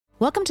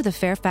Welcome to the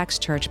Fairfax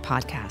Church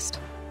podcast.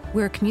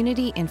 We're a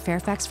community in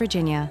Fairfax,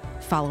 Virginia,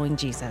 following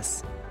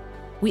Jesus.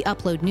 We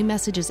upload new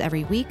messages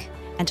every week,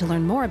 and to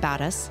learn more about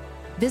us,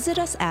 visit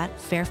us at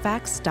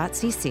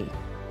fairfax.cc.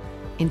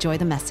 Enjoy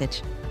the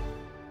message.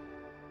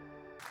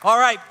 All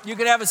right, you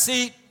can have a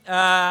seat.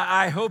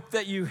 I hope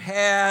that you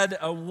had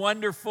a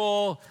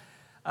wonderful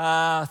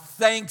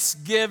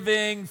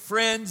Thanksgiving,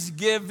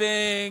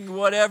 Friendsgiving,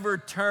 whatever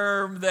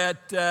term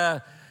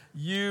that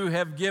you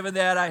have given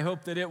that. I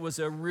hope that it was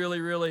a really,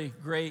 really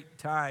great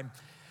time.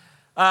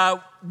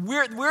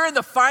 We're in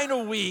the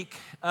final week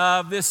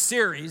of this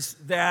series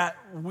that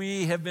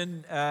we have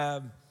been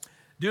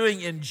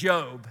doing in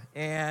Job,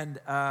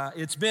 and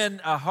it's been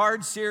a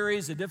hard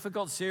series, a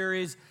difficult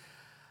series.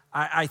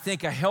 I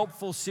think a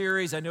helpful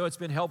series. I know it's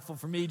been helpful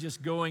for me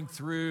just going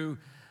through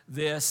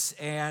this,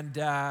 and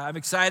I'm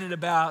excited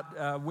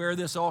about where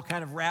this all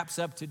kind of wraps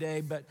up today.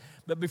 But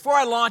before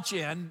I launch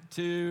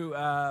into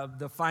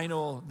the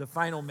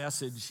final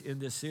message in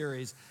this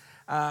series,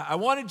 I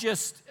want to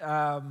just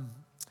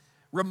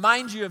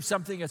remind you of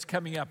something that's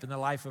coming up in the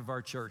life of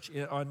our church.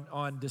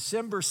 On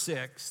December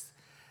 6th,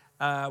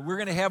 we're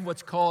going to have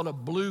what's called a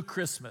Blue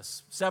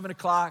Christmas, 7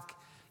 o'clock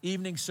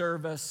evening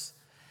service.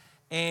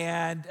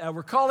 And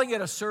we're calling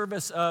it a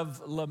service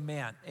of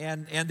lament.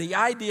 And the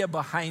idea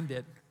behind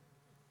it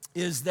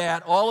is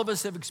that all of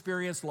us have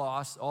experienced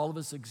loss. All of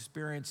us have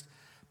experienced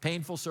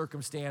painful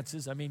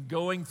circumstances. I mean,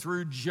 going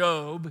through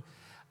Job,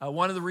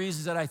 one of the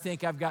reasons that I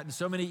think I've gotten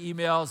so many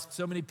emails,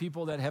 so many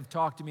people that have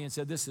talked to me and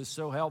said this is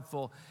so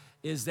helpful,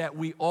 is that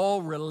we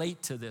all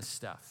relate to this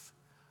stuff.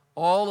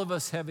 All of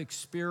us have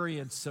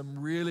experienced some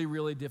really,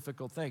 really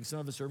difficult things. Some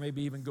of us are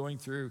maybe even going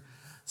through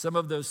some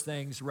of those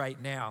things right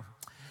now.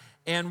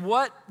 And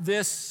what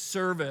this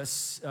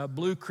service,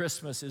 Blue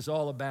Christmas, is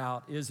all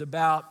about is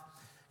about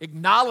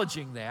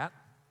acknowledging that,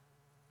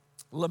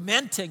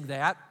 lamenting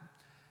that.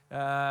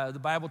 The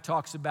Bible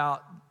talks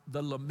about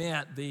the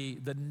lament, the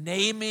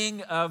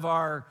naming of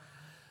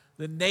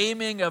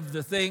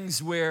the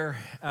things where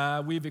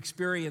we've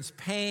experienced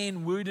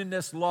pain,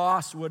 woundedness,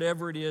 loss,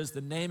 whatever it is,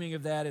 the naming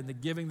of that and the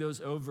giving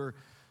those over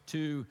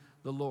to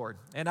the Lord.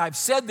 And I've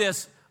said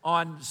this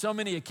on so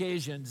many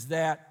occasions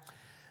that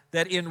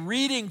in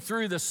reading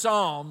through the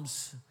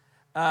Psalms,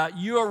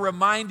 you are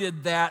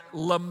reminded that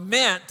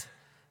lament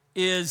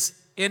is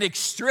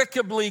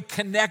inextricably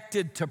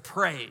connected to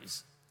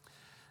praise.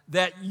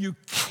 That you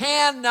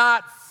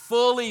cannot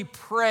fully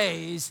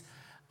praise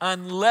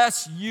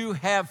unless you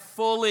have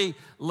fully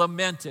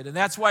lamented. And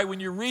that's why when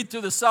you read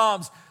through the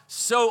Psalms,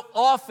 so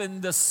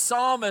often the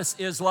psalmist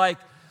is like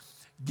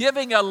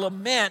giving a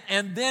lament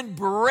and then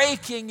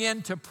breaking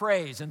into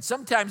praise. And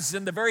sometimes it's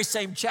in the very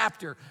same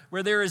chapter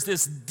where there is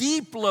this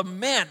deep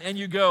lament and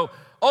you go,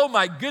 oh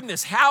my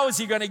goodness, how is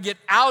he going to get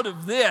out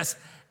of this?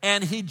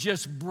 And he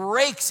just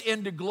breaks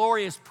into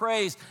glorious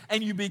praise,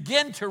 and you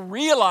begin to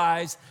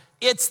realize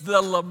it's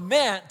the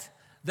lament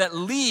that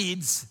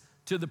leads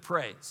to the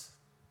praise.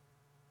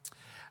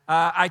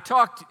 I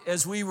talked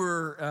as we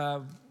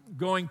were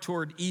going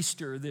toward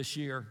Easter this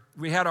year.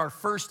 We had our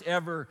first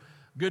ever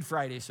Good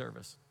Friday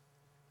service.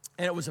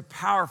 And it was a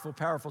powerful,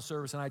 powerful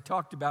service. And I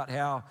talked about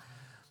how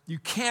you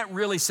can't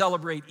really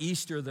celebrate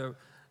Easter,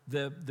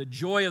 the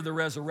joy of the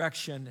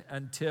resurrection,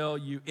 until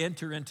you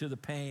enter into the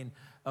pain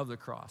of the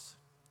cross.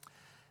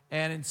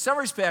 And in some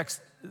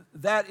respects,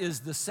 that is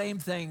the same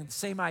thing,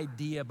 same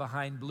idea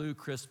behind Blue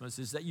Christmas,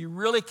 is that you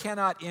really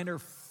cannot enter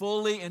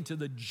fully into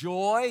the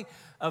joy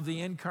of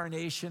the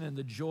incarnation and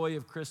the joy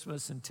of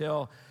Christmas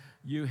until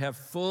you have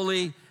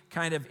fully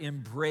kind of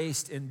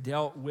embraced and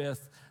dealt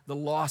with the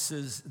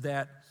losses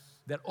that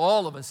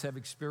all of us have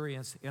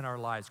experienced in our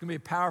lives. It's going to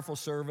be a powerful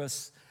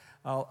service,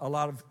 a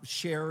lot of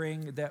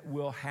sharing that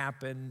will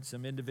happen,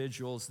 some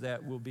individuals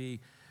that will be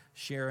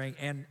sharing,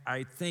 and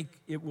I think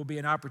it will be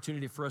an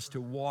opportunity for us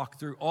to walk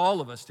through, all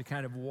of us to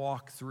kind of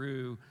walk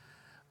through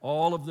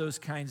all of those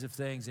kinds of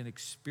things and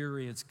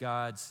experience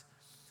God's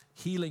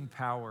healing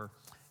power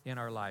in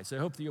our lives. So I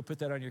hope that you'll put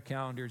that on your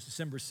calendars,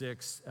 December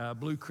 6th,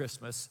 Blue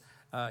Christmas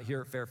here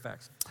at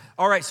Fairfax.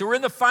 All right, so we're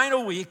in the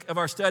final week of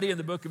our study in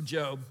the book of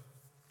Job.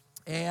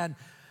 And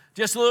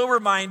just a little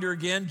reminder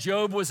again,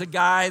 Job was a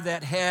guy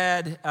that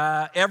had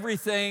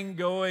everything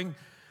going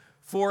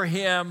for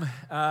him.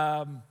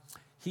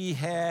 He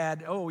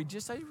had, I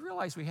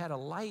realized we had a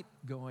light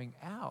going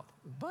out,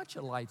 a bunch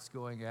of lights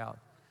going out.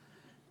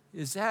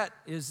 Is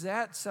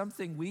that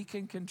something we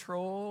can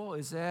control?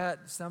 Is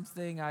that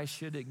something I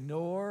should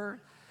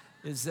ignore?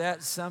 Is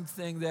that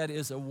something that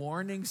is a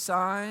warning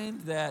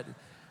sign that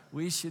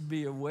we should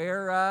be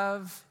aware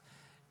of?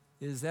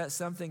 Is that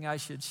something I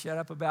should shut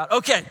up about?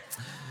 Okay,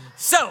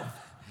 so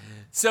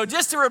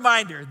just a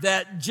reminder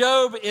that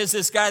Job is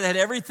this guy that had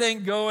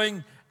everything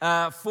going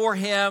for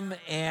him,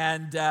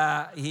 and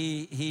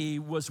he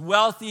was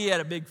wealthy, he had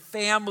a big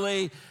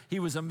family, he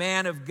was a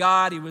man of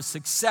God, he was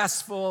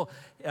successful,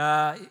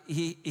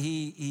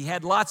 he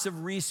had lots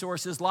of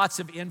resources, lots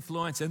of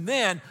influence, and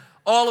then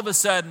all of a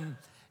sudden,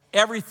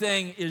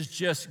 everything is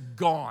just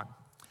gone.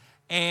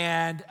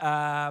 and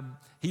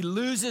he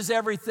loses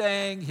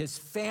everything. His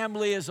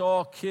family is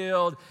all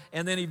killed,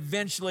 and then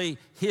eventually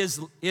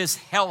his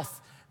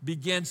health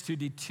begins to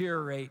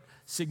deteriorate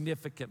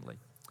significantly.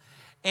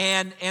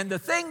 And the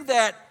thing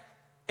that,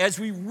 as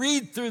we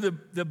read through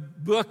the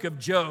book of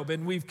Job,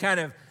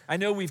 and I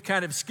know we've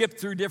kind of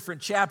skipped through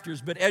different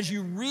chapters, but as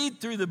you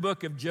read through the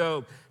book of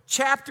Job,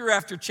 chapter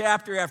after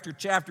chapter after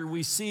chapter,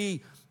 we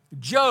see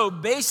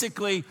Job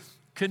basically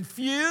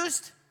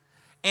confused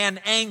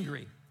and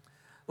angry.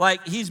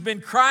 Like he's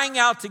been crying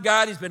out to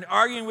God, he's been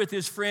arguing with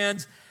his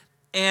friends,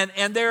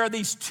 and there are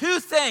these two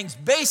things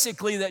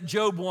basically that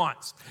Job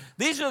wants.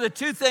 These are the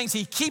two things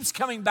he keeps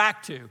coming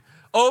back to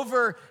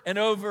over and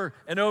over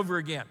and over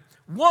again.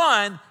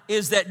 One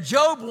is that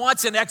Job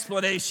wants an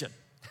explanation.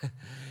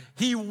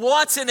 He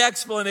wants an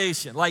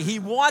explanation. Like he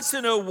wants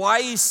to know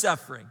why he's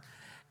suffering.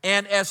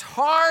 And as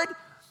hard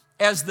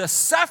as the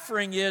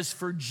suffering is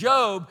for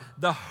Job,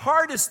 the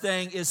hardest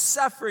thing is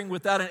suffering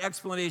without an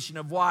explanation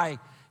of why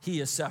he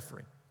is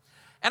suffering.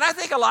 And I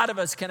think a lot of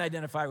us can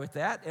identify with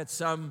that at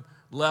some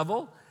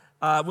level.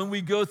 When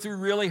we go through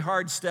really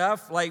hard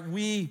stuff, like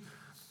we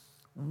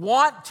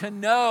want to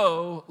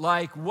know,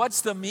 like,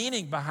 what's the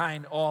meaning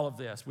behind all of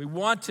this? We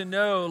want to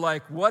know,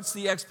 like, what's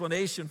the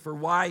explanation for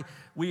why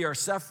we are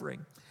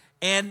suffering?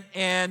 And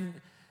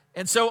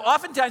so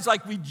oftentimes,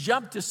 like, we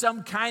jump to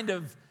some kind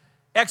of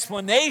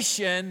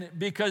explanation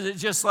because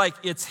it's just like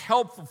it's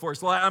helpful for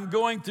us. Like, I'm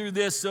going through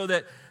this so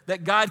that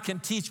God can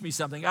teach me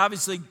something.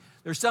 Obviously,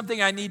 there's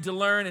something I need to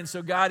learn, and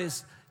so God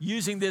is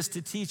using this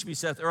to teach me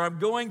something. Or I'm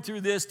going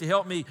through this to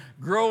help me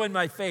grow in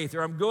my faith.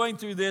 Or I'm going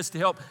through this to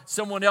help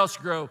someone else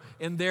grow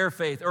in their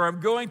faith. Or I'm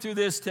going through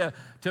this to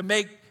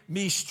make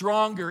me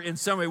stronger in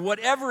some way,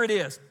 whatever it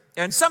is.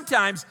 And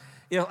sometimes,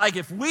 like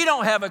if we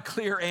don't have a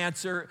clear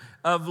answer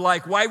of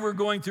like why we're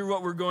going through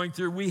what we're going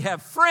through, we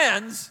have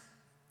friends,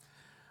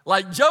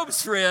 like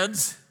Job's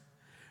friends,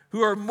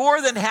 who are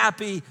more than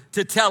happy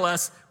to tell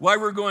us why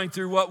we're going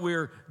through what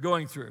we're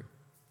going through.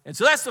 And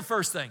so that's the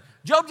first thing.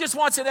 Job just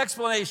wants an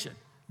explanation.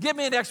 Give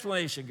me an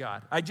explanation,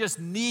 God. I just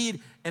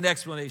need an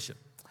explanation.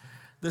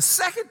 The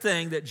second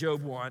thing that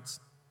Job wants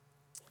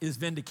is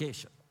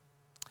vindication.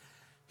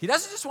 He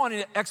doesn't just want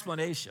an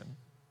explanation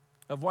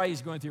of why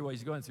he's going through what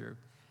he's going through.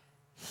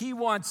 He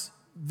wants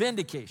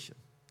vindication.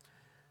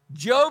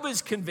 Job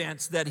is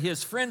convinced that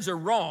his friends are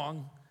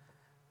wrong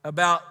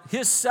about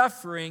his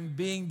suffering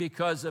being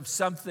because of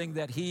something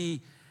that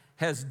he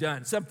has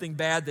done, something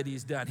bad that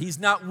he's done. He's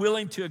not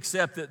willing to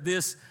accept that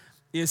this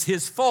is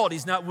his fault.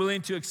 He's not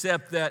willing to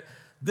accept that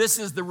this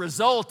is the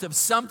result of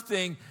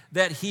something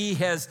that he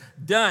has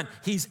done.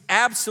 He's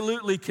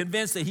absolutely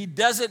convinced that he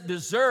doesn't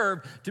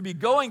deserve to be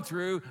going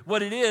through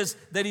what it is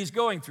that he's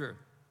going through.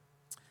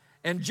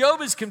 And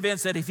Job is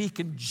convinced that if he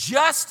can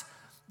just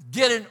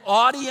get an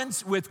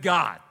audience with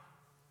God,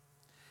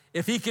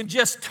 if he can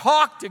just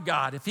talk to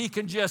God, if he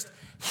can just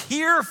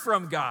hear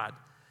from God,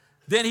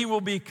 then he will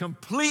be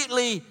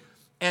completely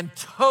and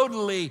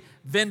totally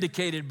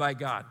vindicated by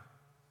God.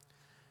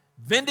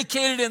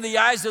 Vindicated in the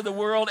eyes of the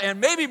world, and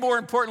maybe more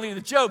importantly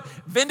to Job,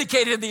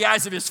 vindicated in the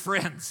eyes of his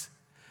friends,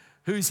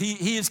 who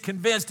he is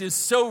convinced is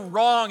so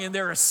wrong in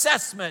their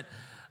assessment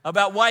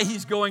about why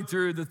he's going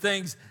through the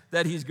things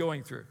that he's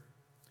going through.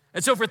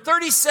 And so for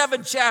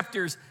 37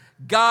 chapters,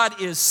 God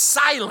is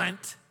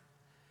silent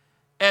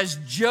as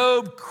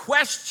Job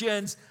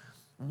questions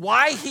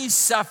why he's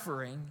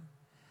suffering,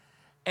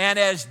 and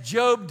as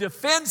Job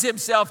defends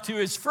himself to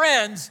his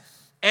friends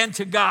and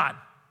to God.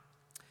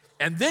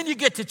 And then you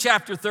get to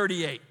chapter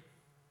 38,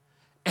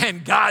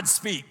 and God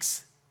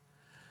speaks.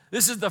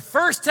 This is the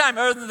first time,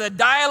 other than the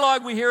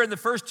dialogue we hear in the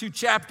first two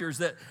chapters,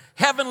 that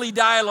heavenly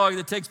dialogue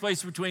that takes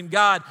place between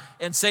God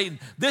and Satan.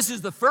 This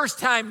is the first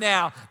time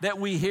now that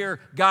we hear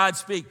God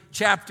speak.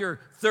 Chapter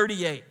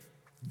 38,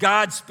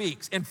 God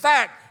speaks. In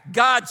fact,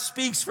 God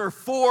speaks for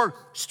 4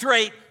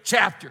 straight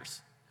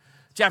chapters.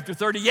 Chapter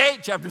 38,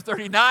 chapter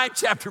 39,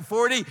 chapter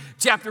 40,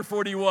 chapter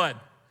 41.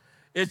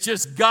 It's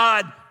just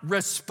God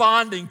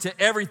responding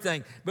to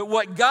everything. But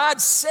what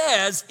God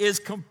says is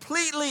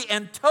completely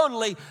and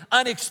totally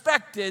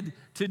unexpected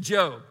to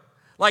Job.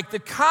 Like the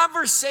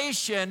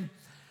conversation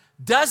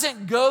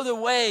doesn't go the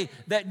way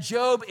that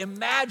Job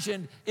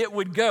imagined it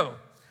would go.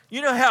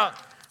 You know how,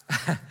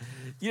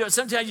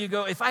 sometimes you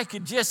go, if I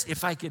could,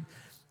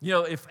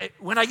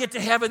 when I get to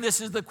heaven,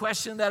 this is the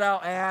question that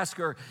I'll ask,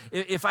 or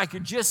if I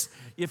could just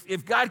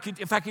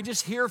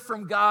hear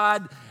from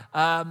God,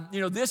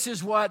 this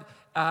is what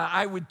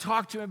I would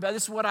talk to him about.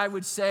 This is what I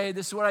would say.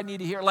 This is what I need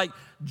to hear. Like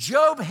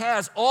Job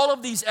has all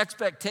of these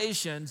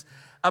expectations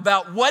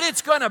about what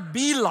it's going to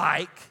be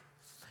like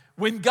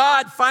when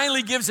God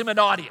finally gives him an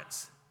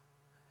audience.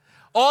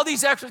 All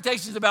these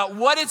expectations about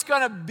what it's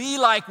going to be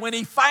like when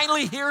he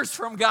finally hears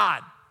from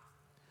God.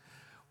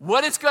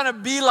 What it's going to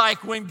be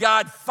like when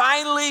God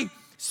finally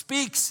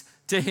speaks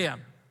to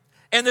him.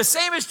 And the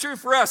same is true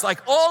for us.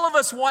 Like all of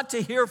us want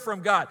to hear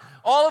from God.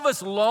 All of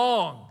us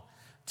long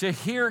to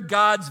hear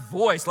God's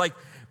voice. Like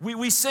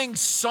We sing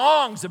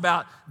songs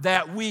about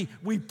that. We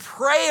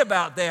pray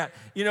about that.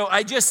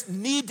 I just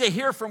need to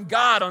hear from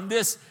God on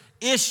this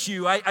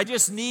issue. I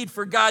just need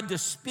for God to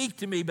speak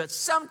to me. But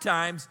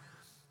sometimes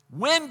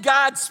when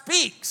God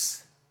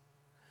speaks,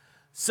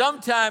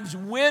 sometimes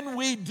when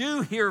we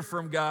do hear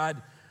from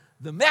God,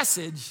 the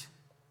message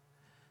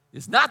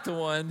is not the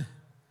one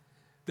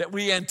that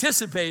we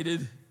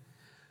anticipated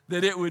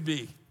that it would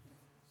be.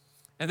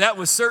 And that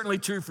was certainly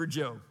true for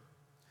Job.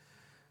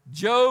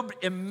 Job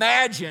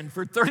imagined,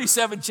 for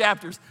 37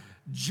 chapters,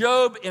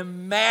 Job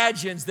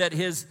imagines that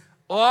his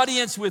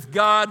audience with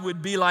God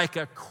would be like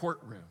a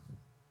courtroom.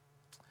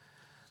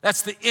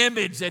 That's the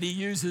image that he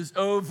uses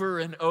over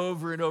and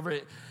over and over,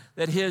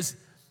 that his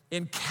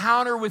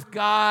encounter with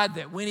God,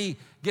 that when he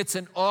gets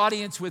an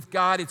audience with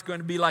God, it's going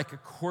to be like a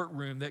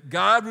courtroom, that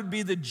God would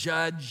be the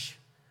judge,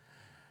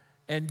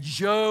 and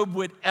Job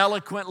would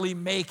eloquently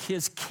make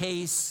his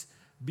case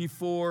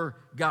before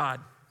God.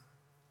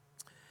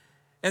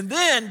 And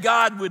then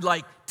God would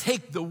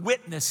take the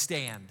witness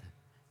stand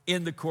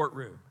in the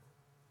courtroom.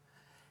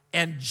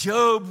 And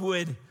Job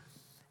would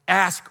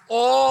ask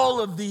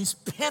all of these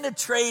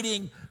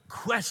penetrating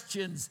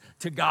questions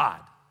to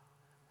God,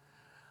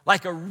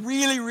 like a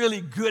really,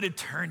 really good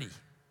attorney,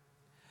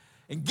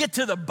 and get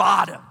to the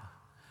bottom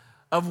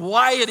of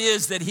why it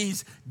is that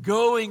he's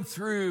going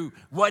through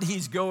what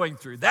he's going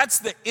through. That's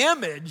the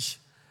image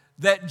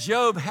that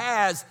Job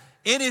has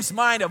in his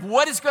mind of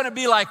what it's going to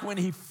be like when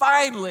he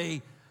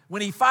finally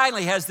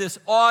has this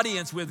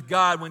audience with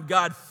God, when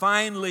God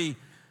finally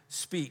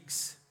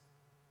speaks.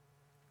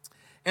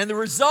 And the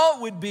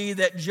result would be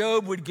that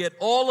Job would get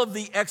all of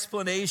the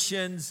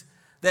explanations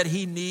that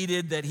he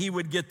needed, that he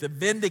would get the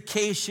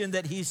vindication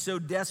that he so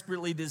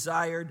desperately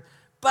desired.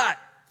 But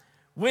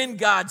when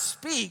God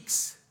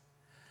speaks,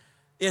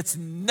 it's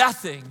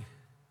nothing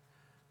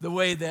the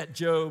way that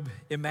Job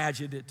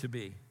imagined it to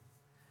be.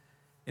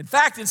 In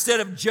fact, instead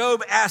of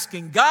Job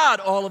asking God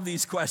all of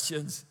these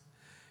questions,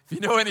 if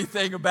you know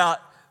anything about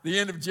the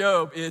end of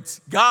Job,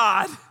 it's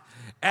God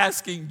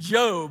asking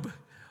Job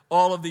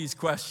all of these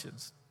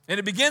questions. And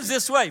it begins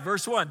this way,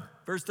 verse 1,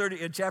 verse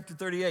 30 in chapter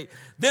 38.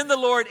 Then the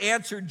Lord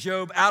answered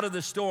Job out of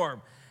the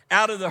storm,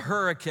 out of the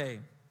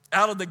hurricane,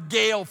 out of the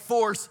gale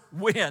force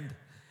wind.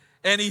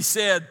 And he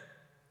said,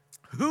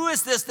 who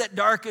is this that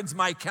darkens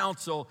my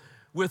counsel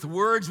with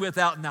words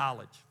without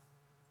knowledge?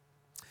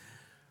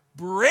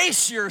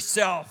 Brace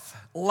yourself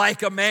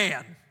like a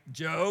man,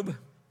 Job.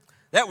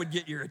 That would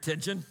get your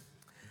attention.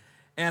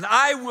 And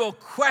I will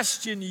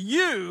question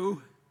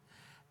you,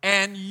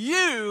 and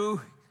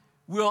you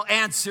will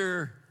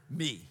answer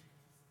me.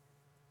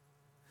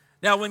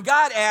 Now, when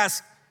God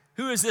asks,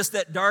 who is this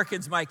that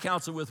darkens my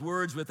counsel with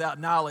words without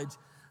knowledge?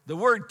 The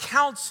word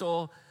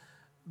counsel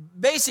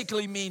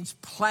basically means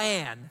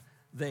plan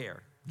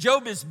there.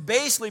 Job has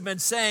basically been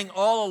saying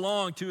all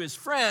along to his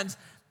friends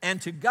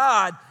and to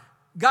God,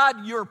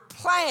 God, your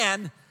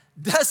plan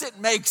doesn't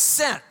make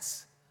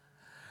sense.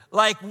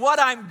 Like what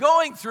I'm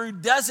going through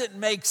doesn't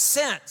make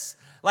sense.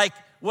 Like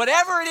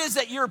whatever it is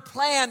that your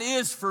plan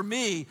is for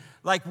me,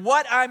 like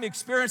what I'm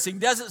experiencing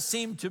doesn't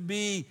seem to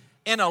be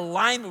in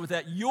alignment with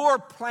that. Your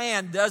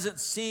plan doesn't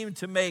seem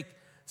to make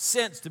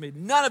sense to me.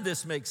 None of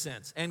this makes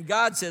sense. And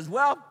God says,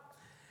 well,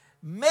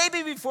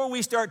 maybe before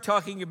we start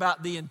talking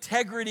about the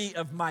integrity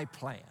of my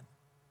plan,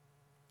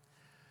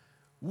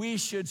 we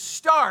should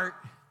start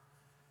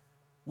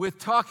with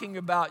talking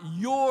about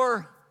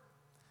your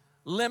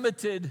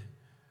limited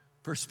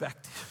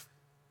perspective.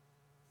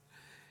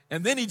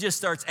 And then he just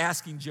starts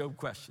asking Job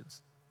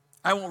questions.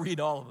 I won't read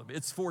all of them.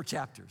 It's 4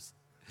 chapters.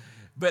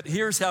 But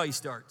here's how he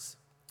starts.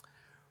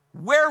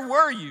 Where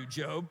were you,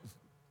 Job,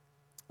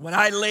 when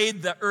I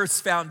laid the earth's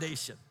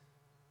foundation?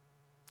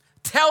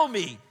 Tell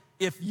me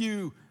if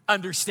you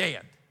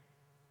understand.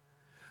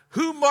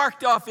 Who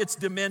marked off its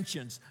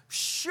dimensions?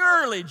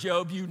 Surely,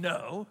 Job, you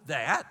know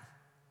that.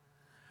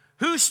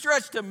 Who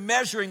stretched a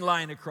measuring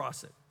line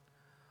across it?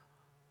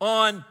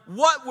 On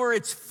what were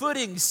its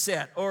footings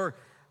set or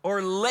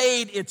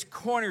laid its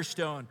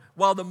cornerstone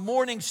while the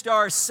morning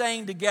stars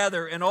sang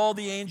together and all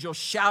the angels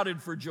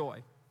shouted for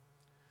joy?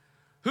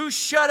 Who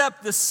shut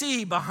up the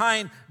sea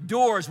behind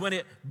doors when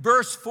it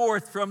burst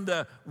forth from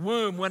the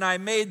womb, when I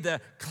made the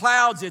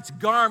clouds its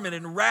garment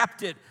and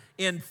wrapped it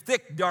in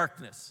thick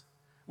darkness?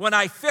 When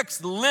I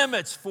fixed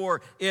limits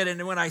for it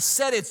and when I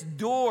set its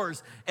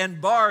doors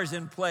and bars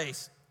in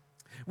place?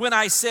 When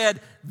I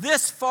said,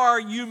 this far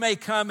you may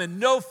come and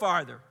no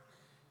farther.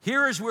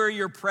 Here is where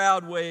your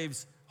proud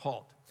waves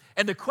halt.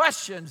 And the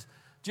questions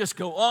just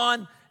go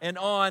on and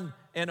on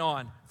and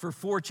on for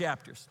 4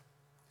 chapters.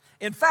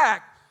 In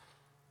fact,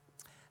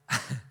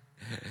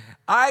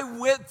 I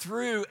went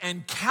through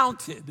and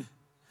counted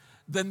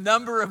the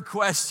number of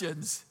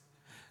questions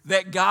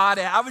that God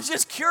asked. I was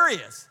just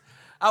curious.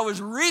 I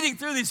was reading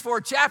through these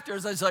 4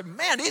 chapters. I was like,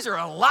 man, these are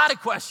a lot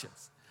of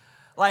questions.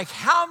 Like,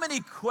 how many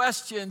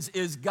questions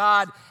is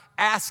God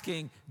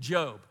asking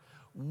Job?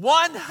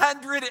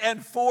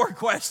 104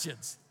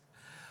 questions.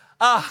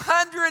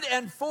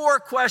 104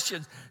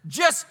 questions.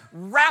 Just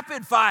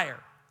rapid fire.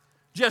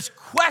 Just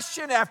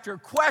question after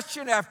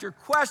question after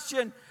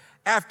question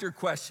after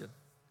question.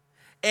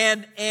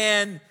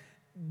 And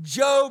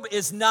Job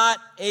is not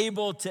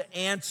able to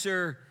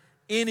answer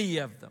any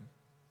of them.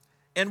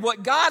 And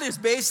what God is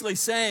basically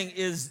saying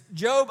is,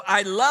 Job,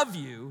 I love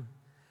you,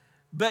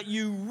 but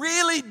you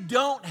really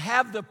don't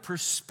have the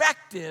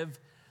perspective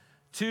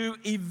to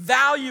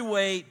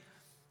evaluate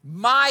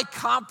my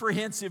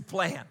comprehensive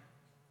plan.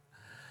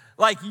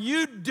 Like,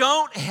 you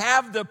don't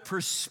have the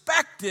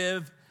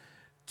perspective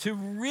to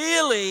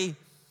really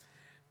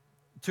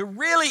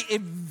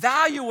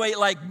evaluate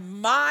like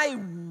my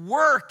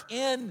work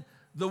in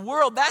the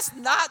world. That's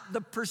not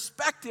the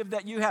perspective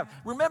that you have.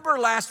 Remember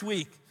last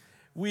week,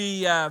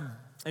 we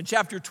in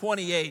chapter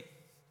 28,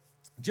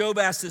 Job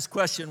asked this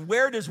question,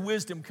 where does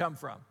wisdom come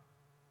from?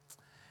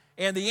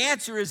 And the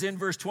answer is in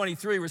verse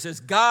 23, where it says,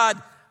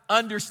 God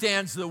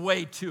understands the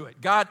way to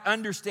it. God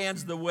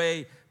understands the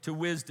way to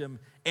wisdom,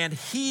 and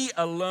he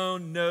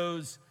alone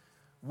knows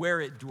where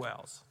it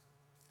dwells.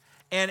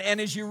 And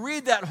as you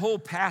read that whole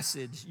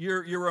passage,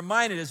 you're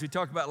reminded, as we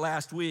talked about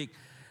last week,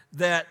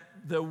 that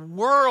the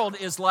world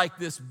is like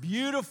this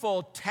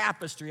beautiful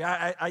tapestry.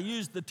 I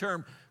used the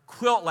term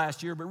quilt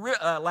last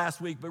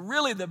week, but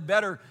really the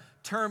better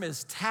term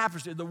is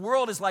tapestry. The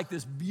world is like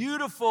this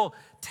beautiful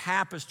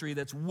tapestry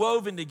that's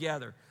woven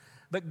together.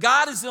 But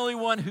God is the only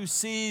one who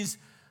sees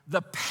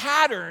the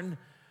pattern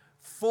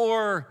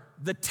for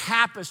the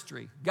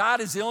tapestry.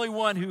 God is the only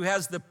one who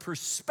has the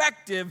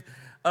perspective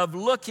of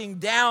looking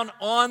down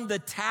on the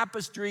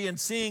tapestry and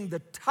seeing the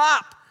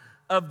top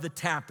of the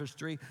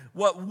tapestry.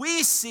 What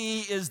we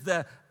see is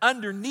the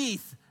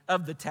underneath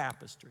of the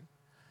tapestry.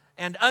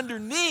 And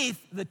underneath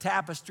the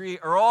tapestry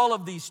are all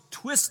of these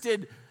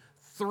twisted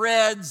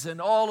threads and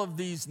all of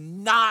these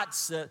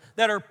knots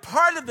that are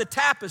part of the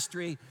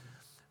tapestry.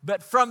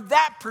 But from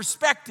that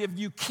perspective,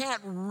 you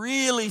can't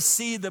really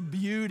see the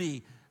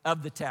beauty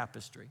of the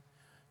tapestry.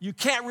 You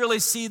can't really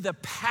see the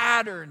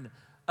pattern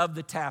of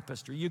the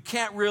tapestry. You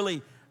can't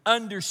really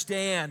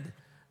understand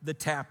the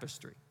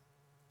tapestry.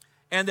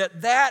 And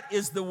that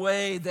is the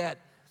way that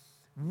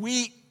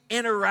we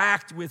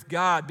interact with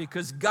God,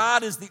 because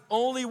God is the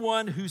only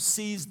one who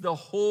sees the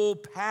whole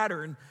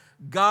pattern.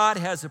 God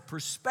has a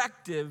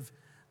perspective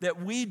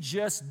that we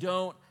just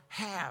don't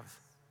have.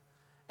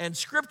 And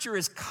Scripture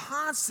is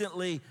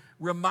constantly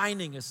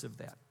reminding us of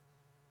that.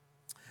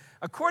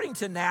 According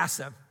to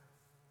NASA,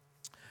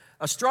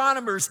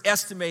 astronomers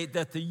estimate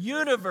that the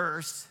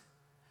universe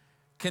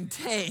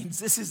contains,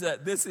 this is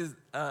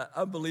an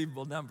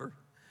unbelievable number,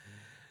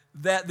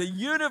 that the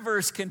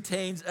universe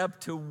contains up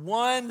to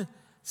 1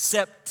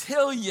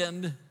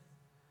 septillion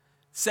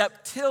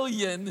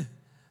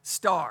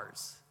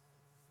stars.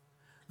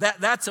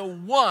 That's a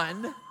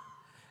 1,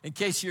 in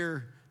case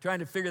you're trying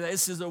to figure that.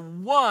 This is a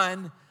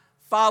 1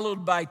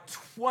 followed by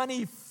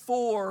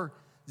 24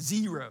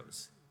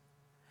 zeros.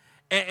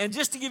 And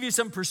just to give you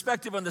some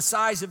perspective on the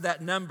size of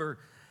that number,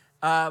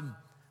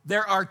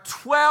 there are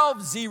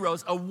 12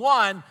 zeros, a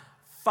 1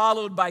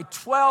 followed by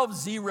 12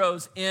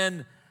 zeros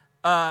in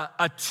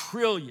a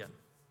trillion.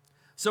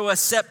 So a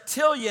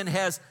septillion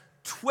has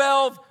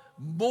 12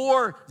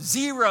 more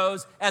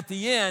zeros at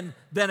the end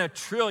than a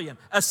trillion.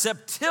 A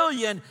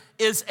septillion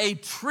is a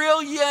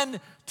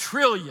trillion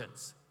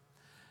trillions.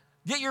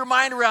 Get your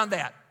mind around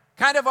that.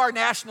 Kind of our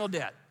national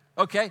debt,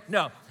 okay?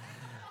 No.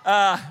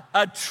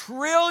 A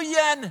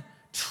trillion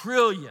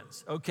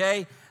trillions,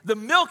 okay? The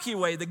Milky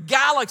Way, the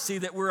galaxy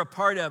that we're a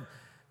part of,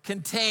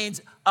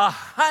 contains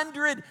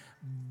 100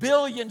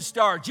 billion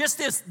stars. Just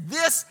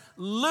this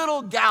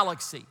little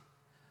galaxy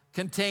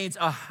contains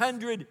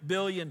 100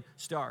 billion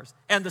stars.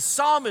 And the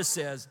psalmist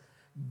says,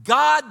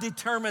 God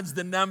determines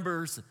the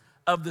numbers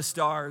of the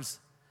stars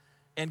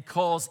and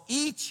calls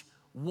each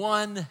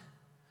one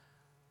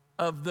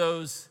of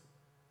those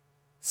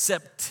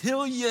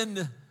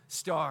septillion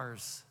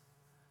stars,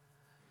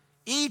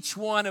 each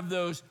one of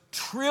those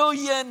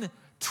trillions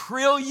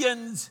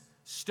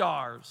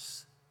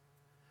stars,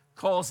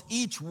 calls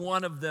each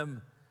one of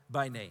them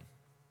by name.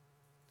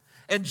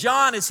 And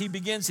John, as he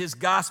begins his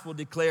gospel,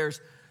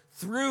 declares,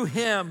 through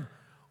him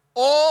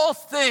all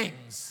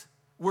things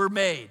were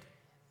made.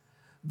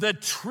 The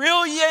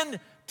trillion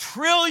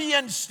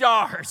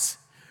stars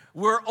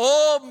were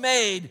all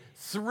made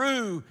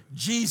through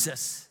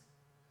Jesus.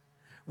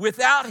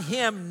 Without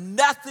him,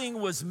 nothing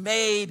was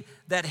made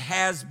that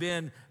has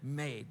been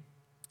made.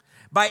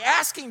 By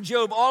asking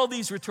Job all of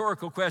these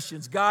rhetorical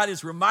questions, God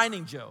is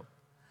reminding Job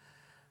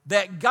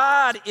that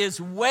God is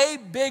way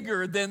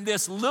bigger than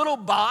this little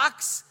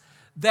box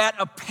that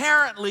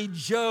apparently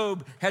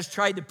Job has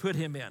tried to put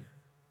him in.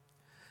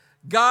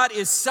 God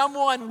is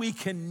someone we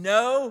can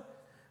know,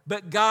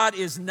 but God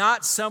is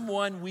not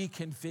someone we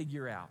can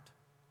figure out.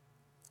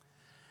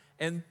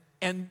 And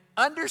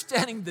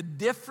understanding the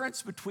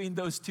difference between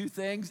those two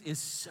things is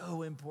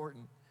so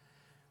important,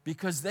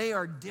 because they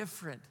are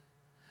different.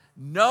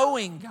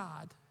 Knowing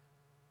God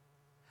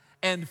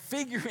and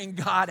figuring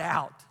God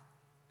out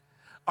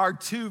are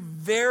two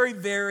very,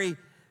 very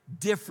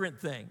different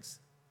things.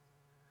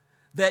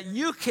 That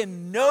you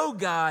can know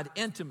God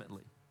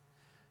intimately.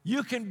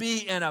 You can be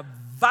in a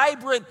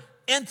vibrant,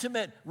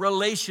 intimate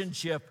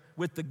relationship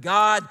with the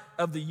God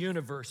of the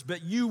universe,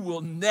 but you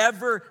will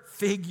never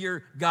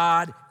figure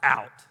God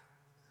out.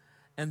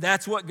 And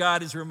that's what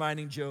God is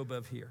reminding Job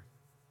of here.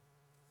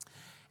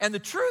 And the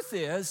truth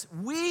is,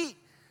 we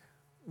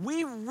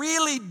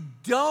really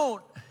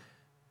don't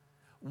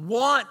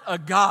want a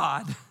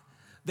God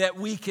that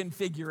we can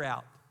figure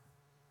out.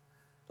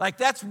 Like,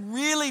 that's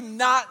really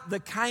not the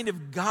kind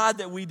of God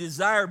that we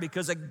desire,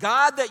 because a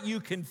God that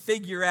you can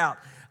figure out,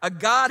 a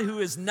God who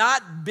is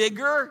not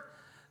bigger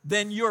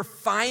than your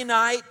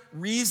finite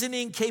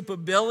reasoning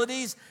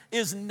capabilities,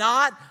 is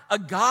not a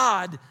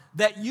God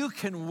that you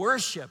can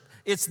worship.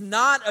 It's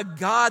not a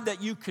God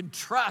that you can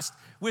trust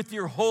with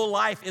your whole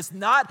life. It's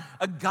not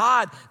a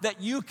God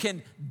that you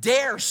can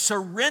dare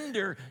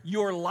surrender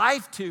your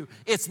life to.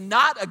 It's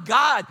not a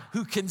God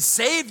who can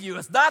save you.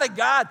 It's not a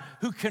God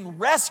who can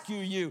rescue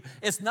you.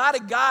 It's not a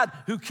God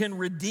who can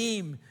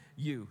redeem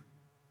you.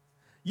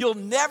 You'll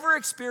never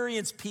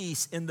experience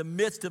peace in the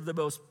midst of the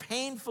most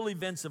painful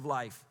events of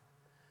life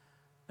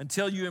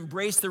until you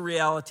embrace the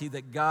reality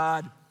that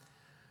God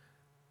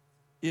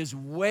is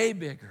way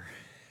bigger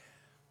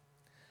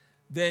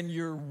than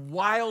your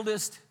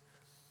wildest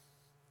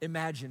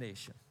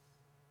imagination.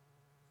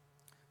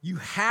 You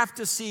have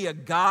to see a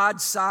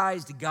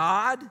God-sized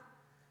God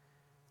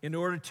in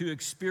order to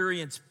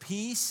experience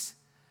peace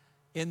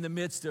in the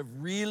midst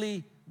of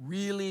really,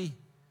 really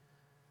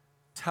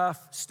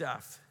tough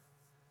stuff.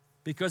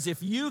 Because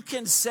if you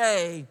can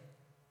say,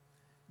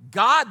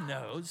 God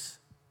knows,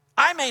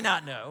 I may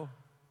not know,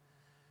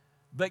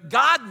 but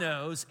God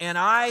knows, and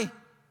I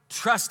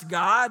trust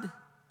God,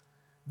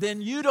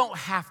 then you don't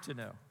have to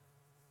know.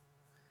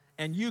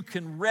 And you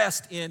can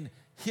rest in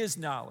His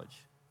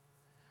knowledge.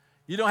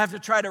 You don't have to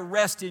try to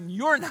rest in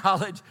your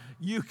knowledge.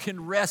 You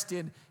can rest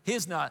in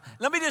His knowledge.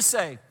 Let me just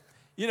say,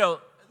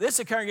 this is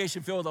a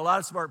congregation filled with a lot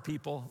of smart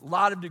people, a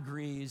lot of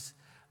degrees.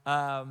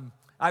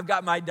 I've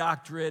got my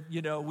doctorate.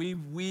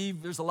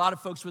 There's a lot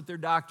of folks with their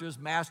doctors,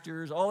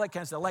 masters, all that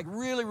kind of stuff, like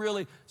really,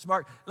 really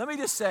smart. Let me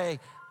just say,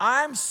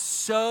 I'm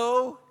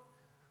so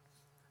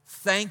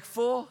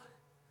thankful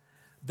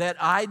that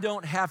I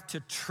don't have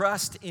to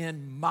trust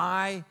in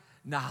my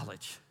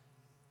knowledge.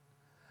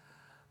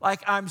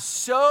 Like, I'm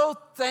so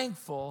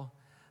thankful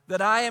that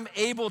I am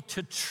able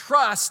to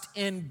trust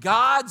in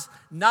God's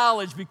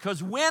knowledge,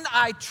 because when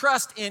I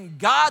trust in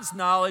God's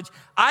knowledge,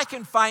 I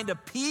can find a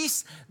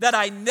peace that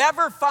I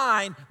never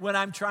find when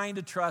I'm trying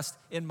to trust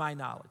in my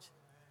knowledge.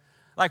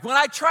 Like, when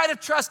I try to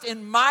trust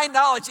in my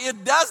knowledge,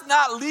 it does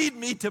not lead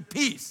me to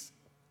peace.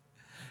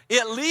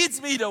 It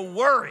leads me to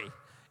worry.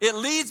 It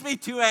leads me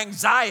to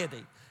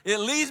anxiety. It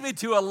leads me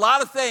to a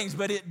lot of things,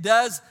 but it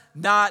does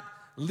not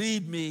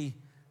lead me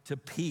to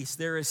peace.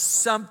 There is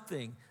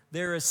something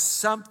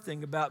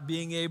about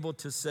being able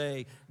to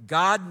say,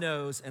 God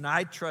knows, and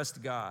I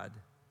trust God,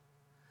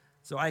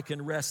 so I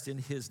can rest in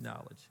His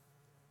knowledge.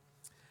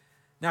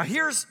 Now,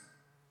 here's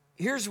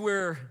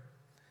where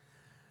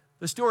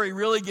the story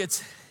really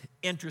gets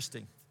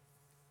interesting.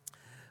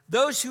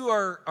 Those who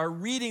are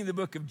reading the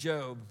book of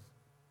Job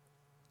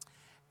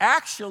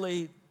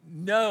actually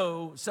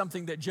know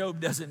something that Job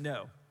doesn't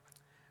know.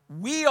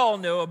 We all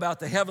know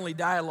about the heavenly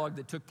dialogue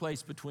that took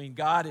place between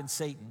God and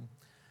Satan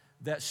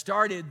that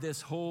started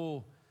this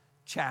whole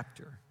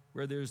chapter,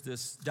 where there's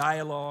this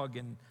dialogue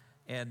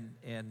and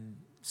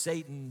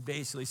Satan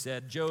basically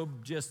said,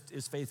 Job just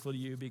is faithful to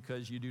you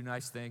because you do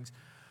nice things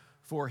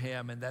for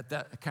him, and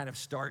that kind of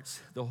starts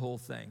the whole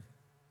thing.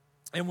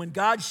 And when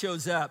God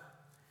shows up,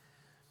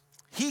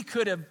 He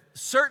could have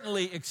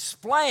certainly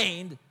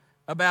explained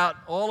about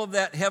all of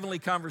that heavenly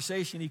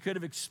conversation. He could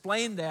have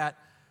explained that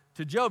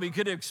to Job. He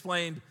could have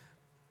explained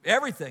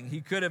everything.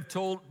 He could have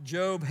told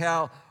Job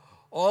how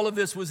all of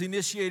this was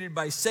initiated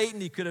by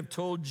Satan. He could have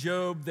told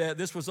Job that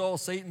this was all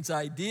Satan's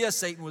idea.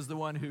 Satan was the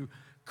one who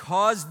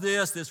caused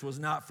this. This was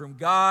not from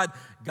God.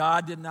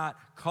 God did not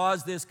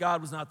cause this.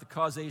 God was not the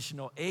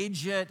causational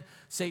agent.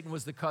 Satan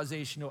was the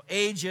causational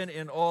agent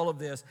in all of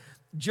this.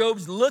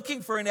 Job's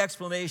looking for an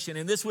explanation,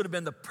 and this would have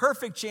been the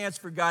perfect chance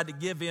for God to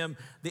give him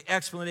the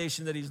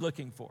explanation that he's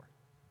looking for.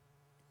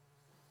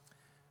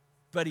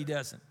 But He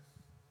doesn't.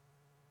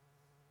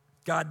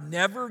 God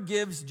never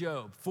gives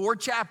Job 4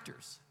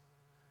 chapters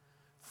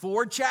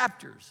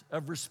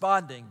of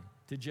responding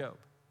to Job.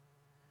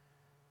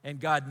 And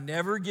God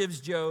never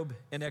gives Job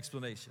an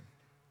explanation.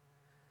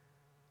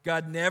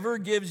 God never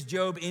gives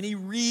Job any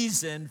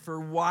reason for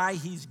why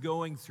he's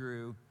going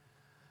through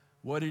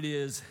what it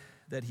is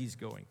that he's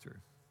going through.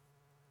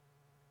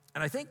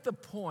 And I think the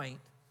point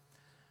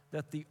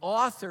that the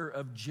author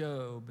of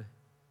Job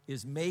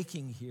is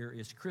making here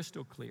is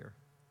crystal clear.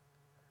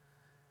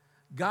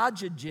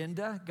 God's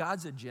agenda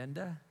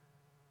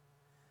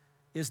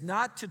is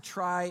not to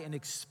try and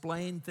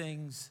explain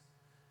things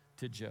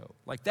to Job.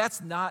 Like,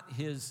 that's not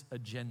His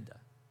agenda.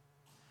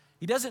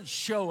 He doesn't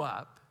show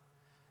up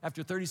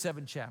after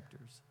 37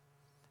 chapters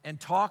and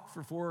talk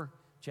for 4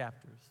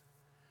 chapters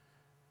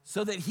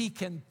so that He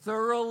can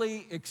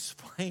thoroughly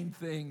explain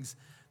things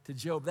to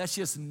Job. That's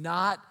just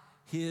not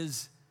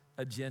His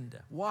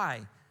agenda.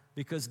 Why?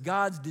 Because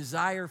God's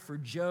desire for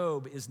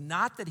Job is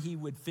not that he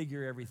would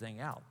figure everything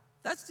out.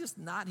 That's just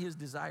not his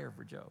desire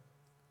for Job.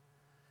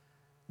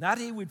 Not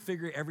that he would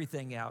figure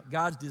everything out.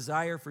 God's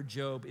desire for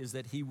Job is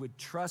that he would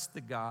trust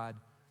the God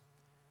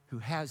who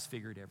has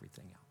figured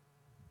everything out.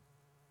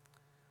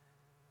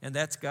 And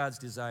that's God's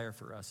desire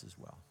for us as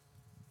well.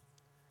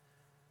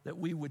 That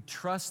we would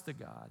trust the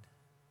God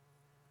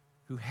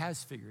who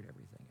has figured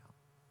everything out.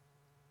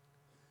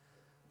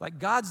 Like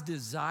God's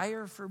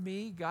desire for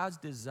me, God's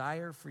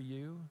desire for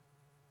you,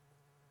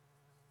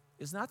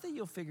 is not that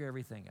you'll figure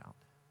everything out.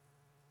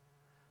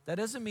 That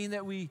doesn't mean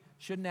that we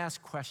shouldn't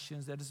ask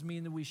questions. That doesn't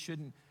mean that we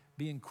shouldn't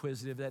be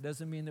inquisitive. That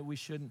doesn't mean that we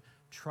shouldn't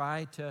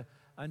try to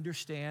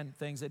understand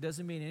things. That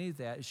doesn't mean any of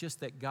that. It's just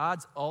that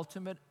God's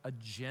ultimate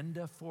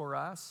agenda for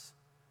us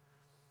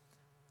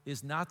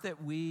is not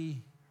that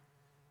we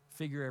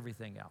figure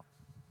everything out.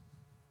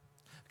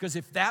 Because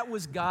if that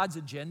was God's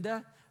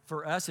agenda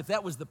for us, if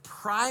that was the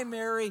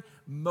primary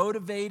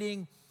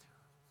motivation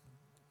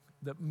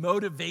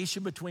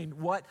between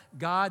what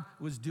God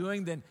was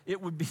doing, then it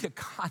would be a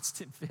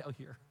constant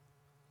failure.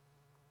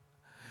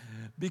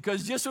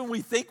 Because just when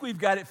we think we've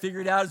got it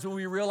figured out is when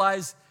we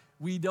realize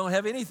we don't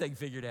have anything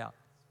figured out.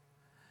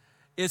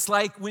 It's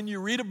like when you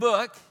read a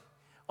book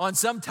on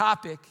some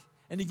topic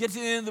and you get to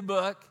the end of the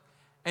book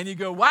and you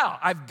go, wow,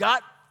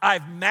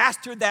 I've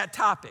mastered that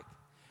topic.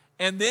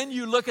 And then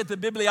you look at the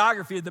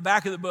bibliography at the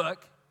back of the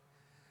book,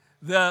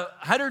 the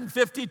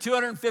 150,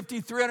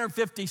 250,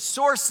 350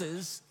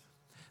 sources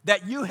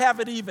that you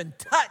haven't even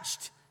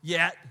touched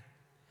yet.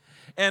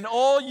 And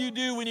all you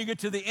do when you get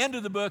to the end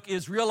of the book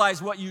is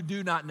realize what you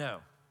do not know.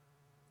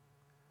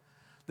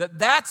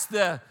 That's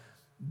the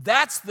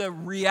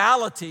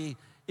reality.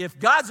 If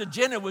God's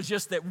agenda was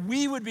just that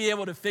we would be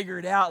able to figure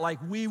it out, like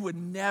we would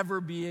never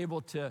be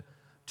able to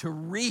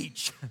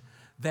reach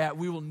that.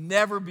 We will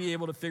never be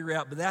able to figure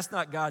out. But that's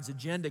not God's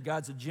agenda.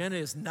 God's agenda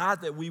is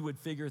not that we would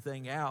figure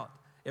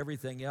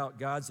everything out.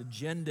 God's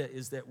agenda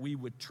is that we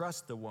would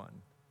trust the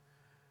one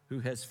who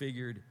has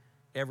figured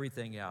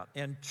everything out.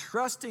 And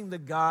trusting the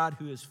God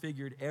who has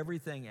figured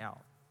everything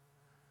out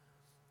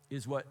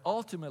is what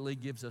ultimately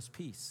gives us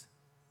peace.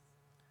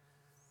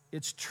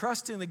 It's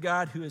trusting the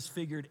God who has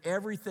figured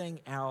everything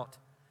out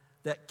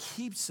that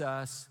keeps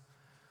us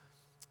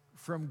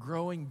from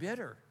growing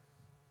bitter.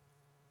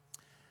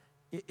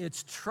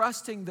 It's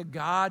trusting the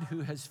God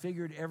who has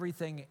figured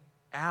everything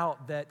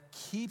out that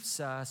keeps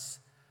us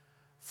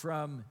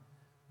from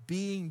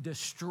being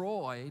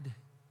destroyed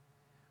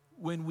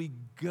when we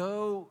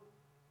go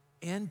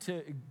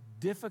into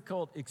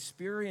difficult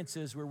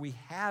experiences, where we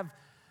have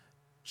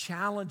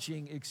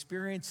challenging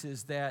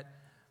experiences that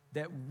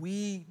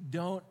we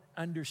don't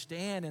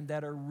understand and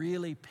that are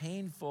really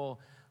painful.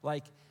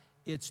 Like,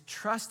 it's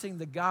trusting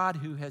the God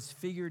who has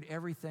figured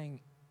everything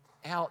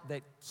out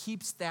that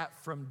keeps that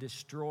from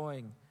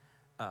destroying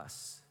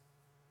us.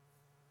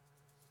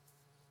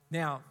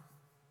 Now,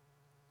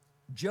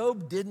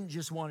 Job didn't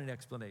just want an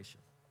explanation.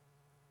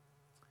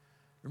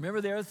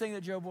 Remember the other thing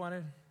that Job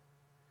wanted?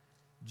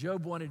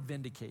 Job wanted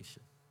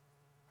vindication.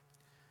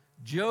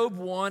 Job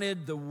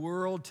wanted the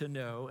world to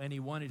know, and he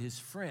wanted his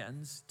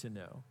friends to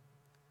know,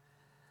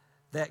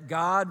 that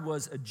God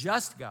was a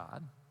just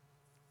God,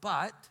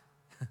 but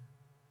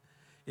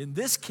in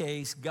this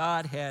case,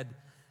 God had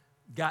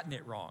gotten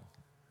it wrong.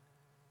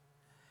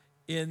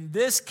 In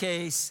this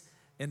case,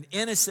 an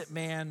innocent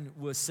man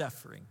was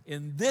suffering.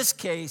 In this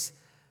case,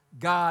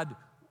 God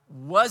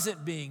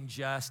wasn't being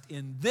just.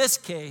 In this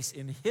case,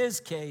 in his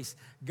case,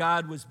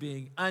 God was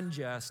being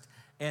unjust,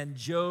 and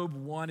Job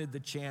wanted the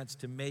chance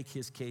to make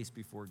his case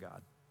before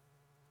God.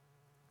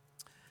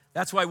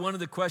 That's why one of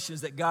the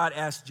questions that God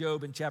asked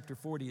Job in chapter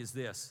 40 is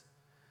this: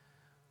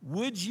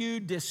 would you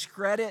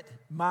discredit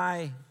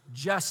my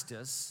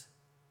justice?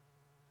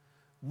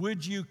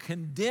 Would you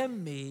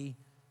condemn me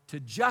to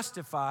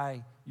justify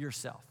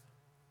yourself?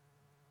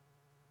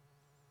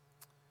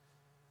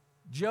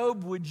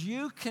 Job, would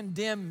you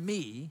condemn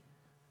me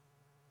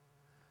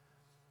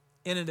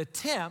in an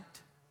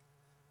attempt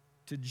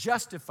to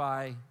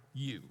justify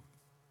you?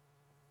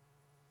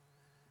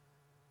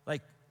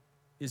 Like,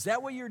 is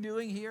that what you're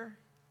doing here?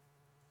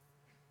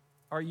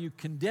 Are you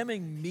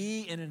condemning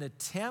me in an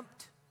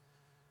attempt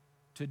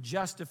to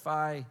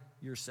justify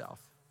yourself?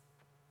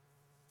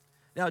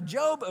 Now,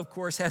 Job, of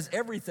course, has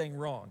everything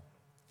wrong.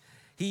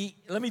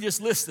 Let me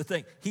just list the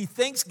thing. He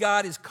thinks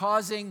God is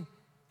causing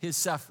his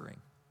suffering,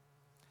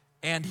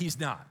 and he's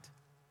not.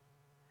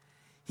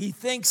 He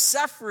thinks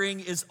suffering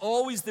is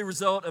always the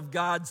result of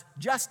God's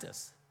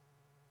justice,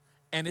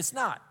 and it's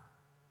not.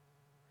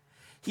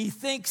 He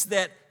thinks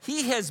that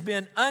he has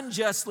been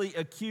unjustly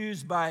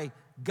accused by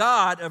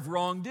God of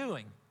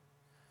wrongdoing,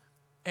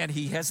 and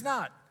he has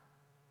not.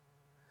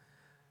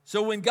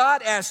 So when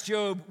God asked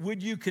Job,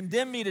 would you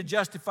condemn me to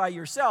justify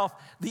yourself?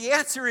 The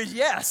answer is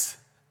yes.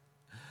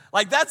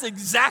 Like, that's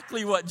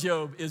exactly what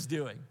Job is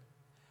doing.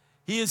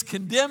 He is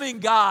condemning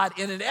God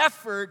in an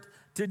effort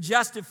to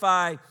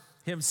justify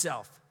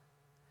himself.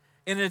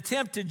 In an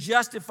attempt to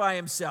justify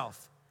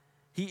himself,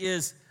 he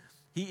is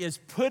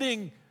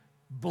putting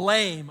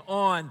blame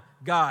on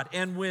God.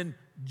 And when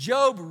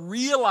Job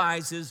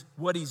realizes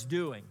what he's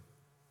doing,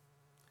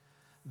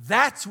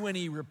 that's when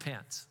he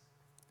repents.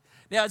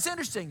 Now, it's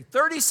interesting,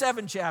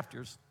 37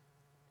 chapters,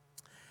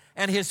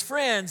 and his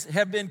friends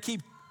have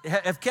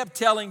kept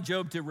telling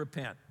Job to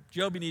repent.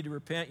 Job, you need to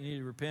repent, you need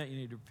to repent, you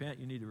need to repent,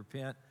 you need to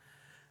repent,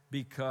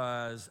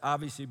 because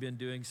obviously you've been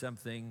doing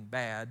something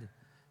bad,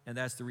 and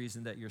that's the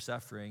reason that you're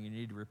suffering. You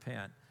need to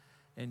repent.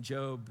 And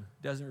Job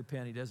doesn't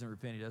repent, he doesn't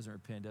repent, he doesn't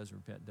repent, doesn't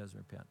repent, doesn't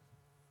repent.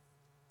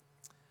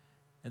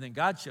 And then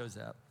God shows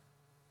up,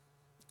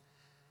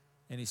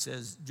 and he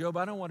says, Job,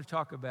 I don't want to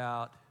talk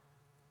about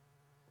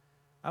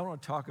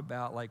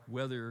like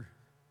whether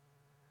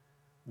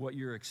what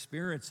you're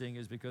experiencing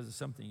is because of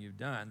something you've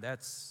done.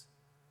 That's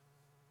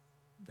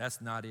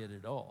not it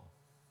at all.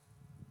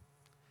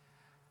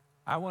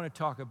 I want to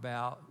talk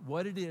about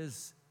what it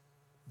is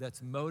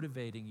that's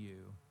motivating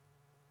you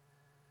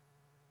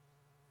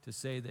to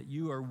say that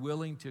you are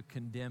willing to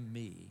condemn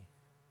me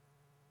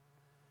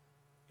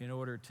in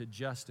order to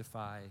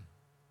justify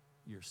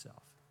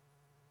yourself.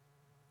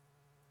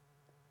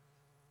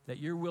 That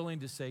you're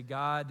willing to say,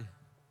 God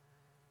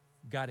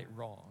got it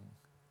wrong,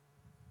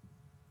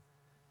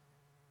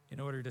 in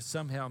order to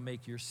somehow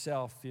make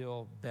yourself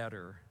feel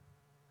better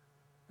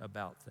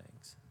about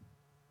things.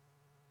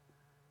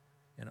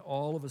 And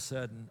all of a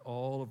sudden,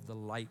 all of the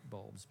light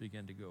bulbs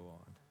begin to go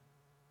on.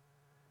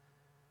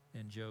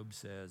 And Job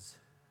says,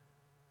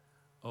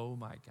 oh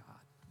my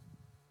God,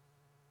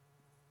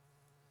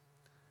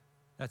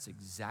 that's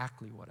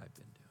exactly what I've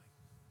been doing.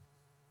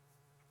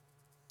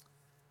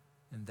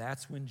 And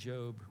that's when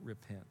Job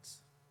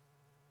repents.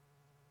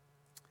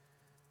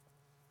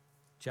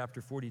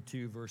 Chapter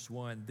 42, verse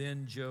 1,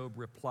 then Job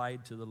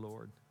replied to the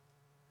Lord,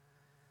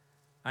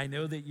 I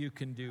know that you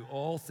can do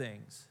all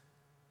things.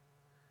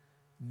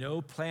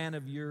 No plan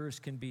of yours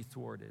can be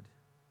thwarted.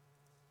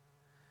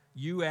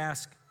 You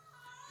ask,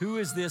 who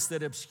is this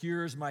that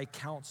obscures my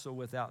counsel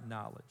without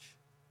knowledge?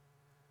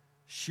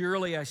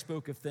 Surely I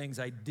spoke of things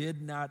I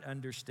did not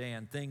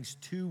understand, things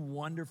too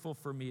wonderful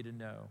for me to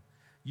know.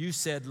 You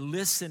said,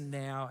 listen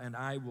now, and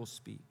I will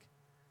speak.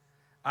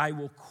 I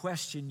will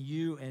question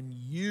you, and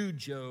you,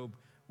 Job,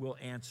 will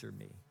answer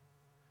me.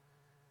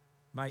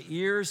 My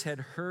ears had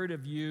heard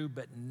of you,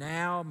 but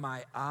now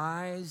my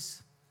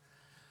eyes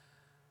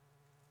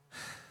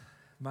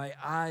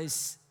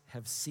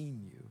have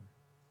seen you.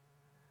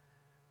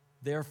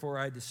 Therefore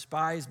I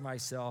despise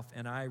myself,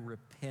 and I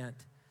repent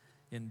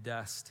in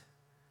dust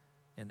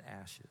and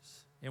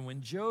ashes. And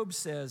when Job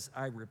says,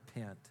 I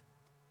repent,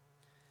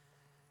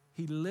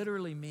 he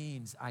literally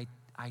means I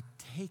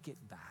take it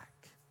back.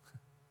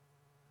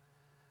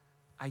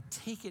 I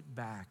take it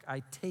back.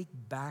 I take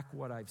back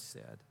what I've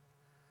said.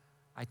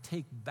 I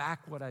take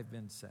back what I've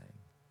been saying.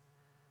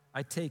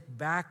 I take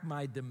back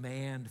my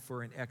demand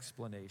for an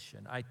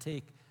explanation. I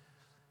take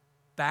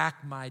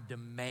back my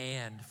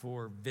demand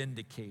for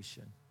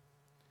vindication.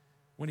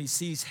 When he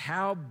sees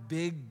how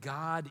big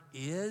God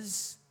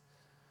is,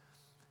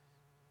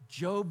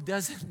 Job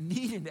doesn't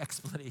need an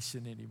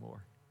explanation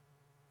anymore.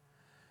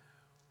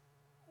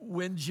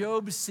 When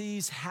Job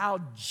sees how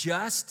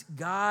just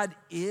God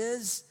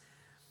is,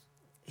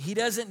 he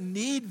doesn't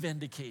need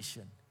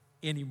vindication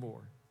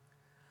anymore.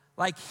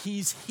 Like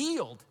he's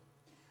healed.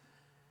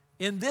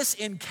 In this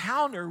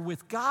encounter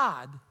with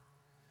God,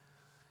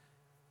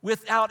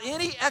 without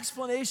any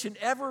explanation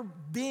ever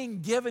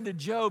being given to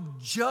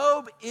Job,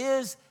 Job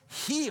is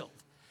healed.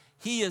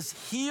 He is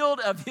healed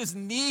of his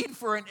need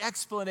for an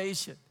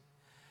explanation.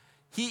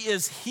 He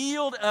is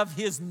healed of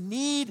his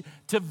need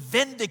to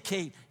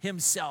vindicate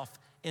himself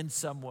in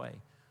some way,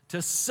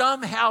 to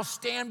somehow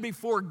stand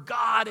before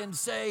God and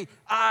say,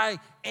 I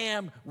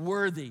am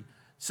worthy.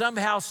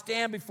 Somehow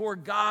stand before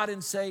God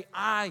and say,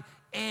 I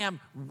am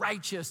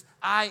righteous.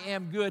 I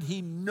am good.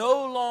 He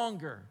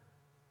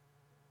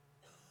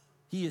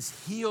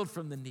is healed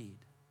from the need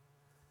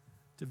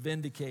to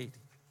vindicate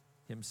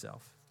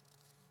himself.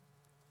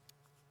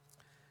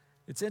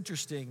 It's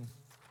interesting.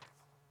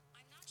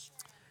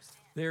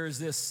 There is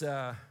this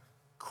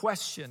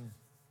question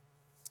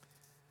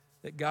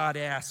that God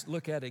asks.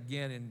 Look at it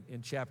again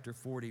in chapter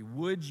 40.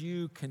 Would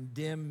you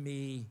condemn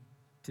me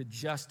to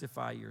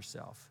justify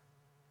yourself?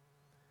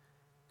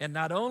 And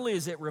not only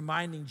is it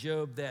reminding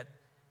Job that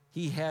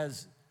he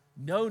has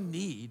no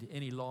need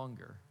any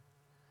longer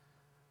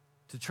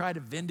to try to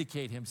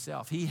vindicate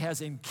himself. He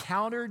has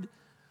encountered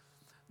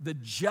the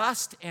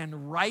just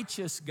and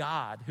righteous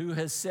God who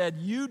has said,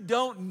 you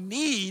don't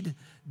need,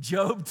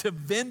 Job, to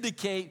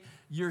vindicate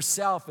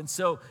yourself. And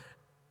so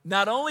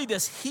not only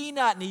does he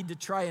not need to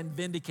try and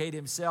vindicate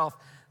himself,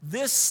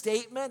 this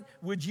statement,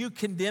 would you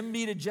condemn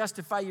me to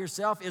justify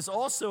yourself, is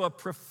also a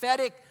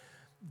prophetic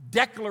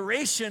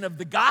declaration of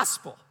the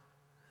gospel.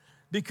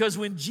 Because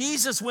when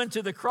Jesus went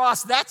to the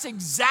cross, that's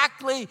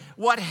exactly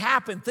what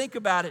happened. Think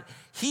about it.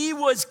 He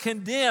was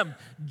condemned.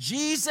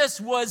 Jesus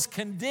was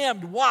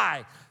condemned.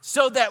 Why?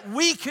 So that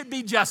we could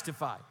be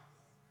justified.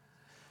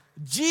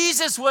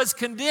 Jesus was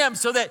condemned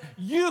so that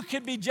you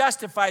could be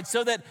justified,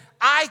 so that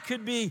I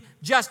could be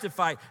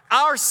justified.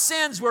 Our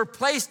sins were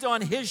placed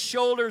on his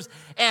shoulders,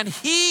 and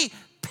he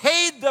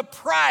paid the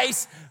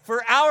price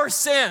for our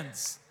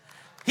sins.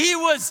 He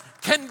was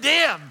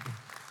condemned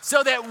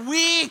so that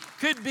we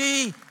could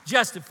be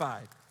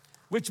justified,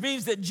 which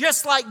means that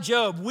just like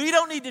Job, we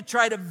don't need to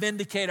try to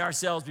vindicate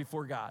ourselves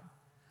before God.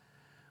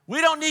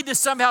 We don't need to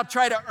somehow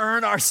try to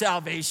earn our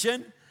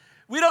salvation.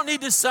 We don't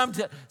need to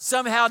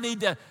somehow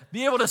need to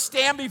be able to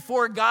stand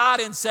before God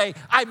and say,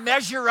 I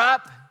measure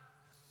up,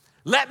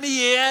 let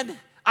me in,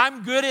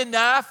 I'm good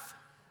enough.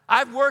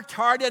 I've worked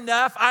hard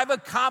enough. I've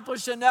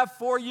accomplished enough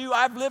for you.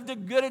 I've lived a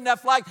good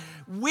enough life.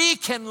 We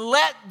can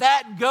let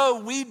that go.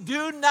 We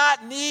do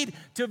not need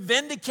to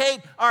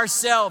vindicate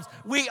ourselves.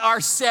 We are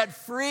set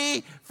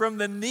free from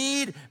the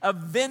need of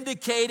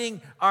vindicating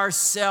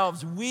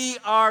ourselves. We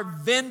are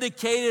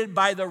vindicated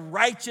by the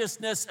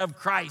righteousness of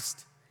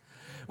Christ.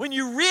 When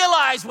you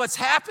realize what's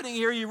happening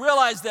here, you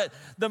realize that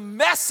the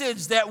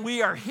message that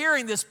we are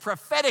hearing, this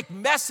prophetic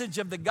message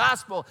of the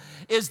gospel,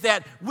 is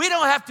that we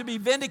don't have to be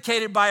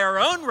vindicated by our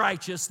own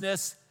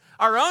righteousness.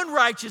 Our own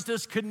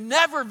righteousness could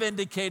never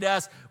vindicate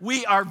us.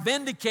 We are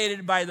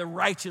vindicated by the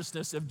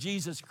righteousness of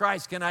Jesus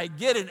Christ. Can I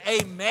get an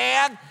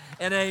amen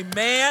and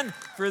amen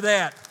for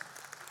that?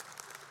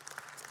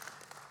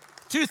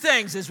 Two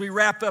things as we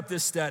wrap up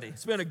this study.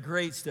 It's been a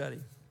great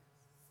study.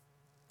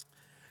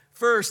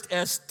 First,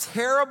 as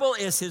terrible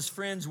as his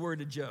friends were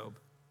to Job,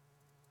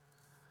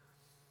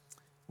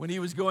 when he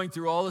was going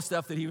through all the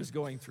stuff that he was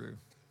going through,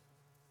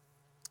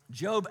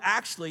 Job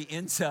actually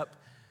ends up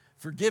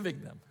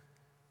forgiving them.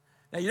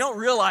 Now, you don't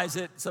realize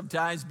it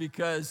sometimes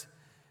because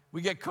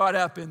we get caught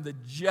up in the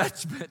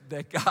judgment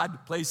that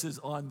God places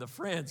on the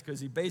friends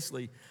because he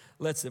basically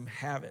lets them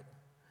have it.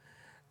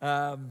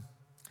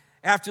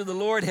 After the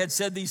Lord had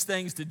said these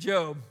things to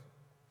Job,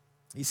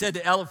 he said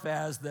to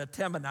Eliphaz the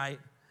Temanite,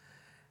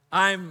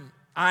 I'm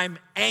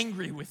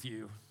angry with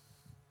you.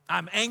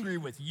 I'm angry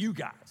with you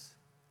guys.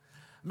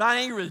 I'm not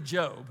angry with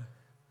Job.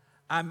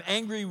 I'm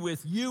angry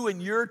with you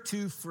and your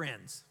two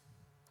friends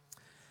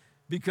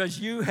because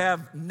you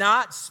have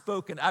not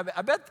spoken.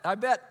 I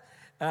bet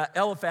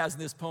Eliphaz in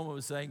this poem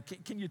was saying,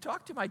 can you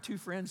talk to my two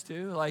friends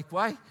too? Like,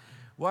 why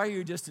are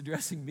you just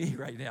addressing me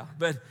right now?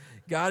 But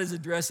God is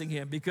addressing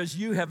him because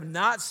you have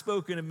not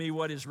spoken to me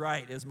what is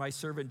right as my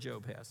servant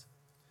Job has.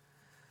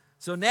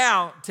 So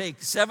now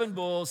take 7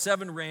 bulls,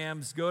 7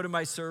 rams, go to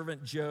my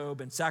servant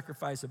Job and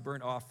sacrifice a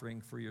burnt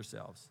offering for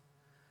yourselves.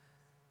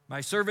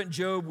 My servant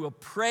Job will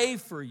pray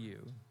for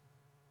you.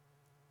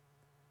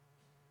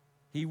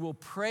 He will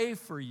pray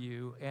for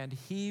you, and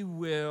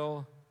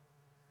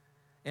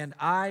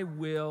I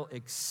will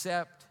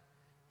accept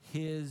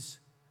his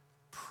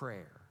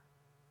prayer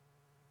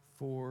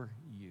for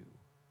you.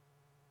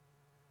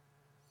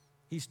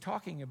 He's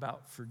talking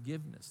about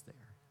forgiveness there.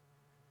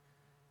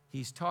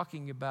 He's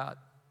talking about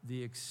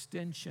the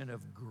extension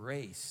of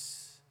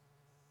grace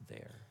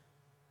there.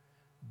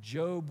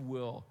 Job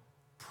will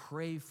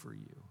pray for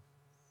you,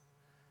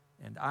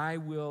 and I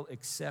will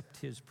accept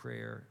his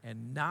prayer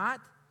and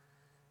not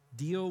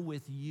deal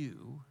with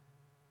you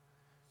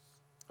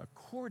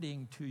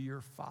according to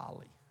your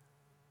folly.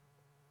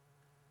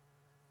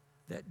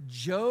 That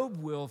Job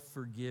will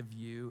forgive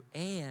you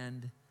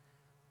and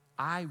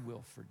I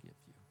will forgive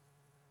you.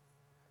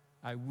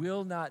 I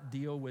will not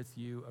deal with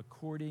you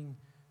according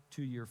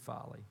to your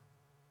folly.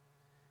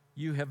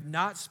 You have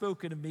not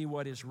spoken to me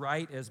what is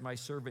right as my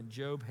servant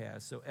Job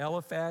has. So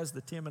Eliphaz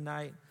the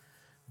Temanite,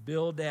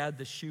 Bildad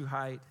the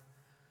Shuhite,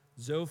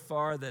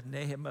 Zophar the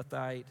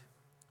Naamathite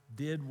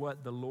did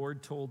what the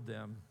Lord told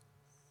them,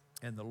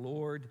 and the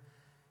Lord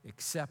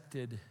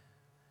accepted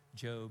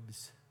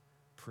Job's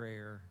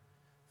prayer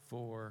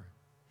for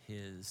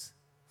his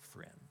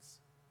friends.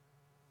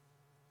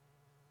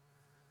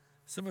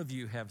 Some of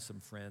you have some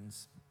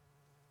friends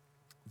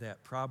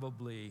that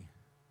probably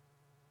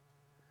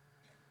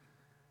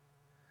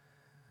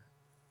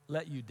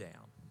let you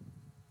down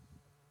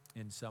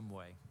in some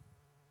way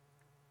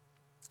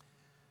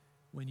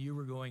when you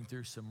were going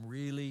through some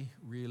really,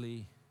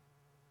 really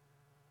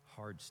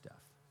hard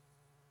stuff.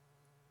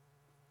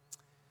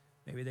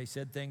 Maybe they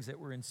said things that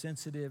were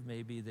insensitive.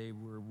 Maybe they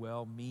were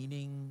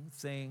well-meaning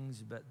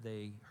things, but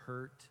they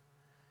hurt.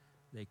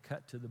 They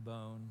cut to the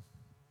bone.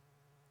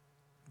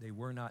 They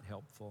were not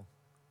helpful.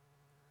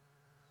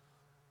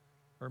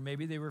 Or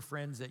maybe they were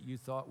friends that you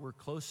thought were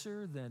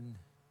closer than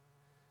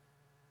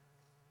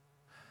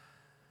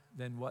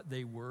what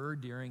they were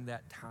during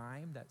that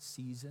time, that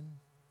season.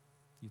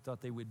 You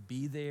thought they would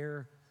be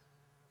there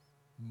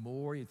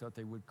more. You thought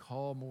they would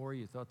call more.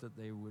 You thought that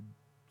they would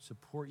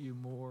support you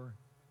more.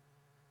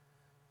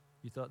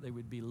 You thought they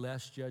would be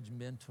less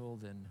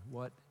judgmental than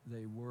what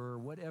they were,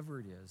 whatever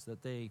it is,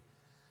 that they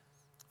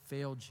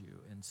failed you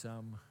in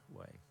some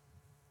way.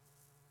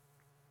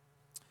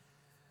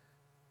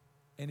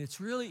 And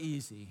it's really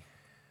easy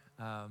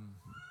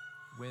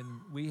when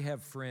we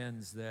have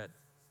friends that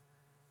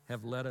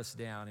have let us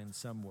down in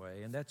some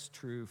way, and that's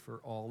true for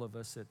all of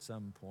us at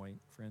some point.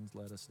 Friends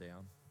let us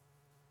down.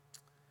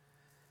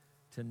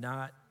 To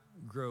not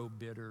grow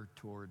bitter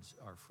towards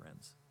our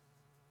friends.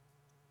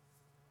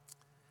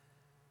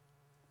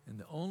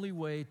 the only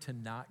way to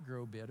not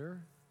grow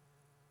bitter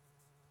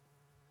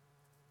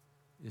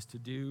is to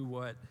do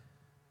what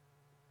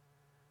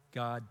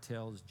God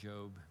tells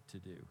Job to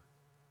do.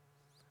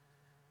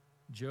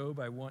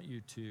 Job, I want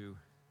you to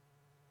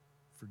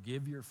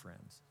forgive your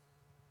friends.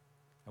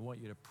 I want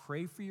you to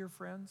pray for your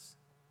friends.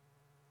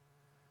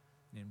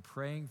 And in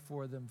praying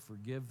for them,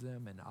 forgive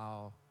them, and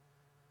I'll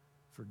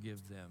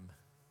forgive them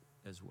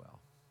as well.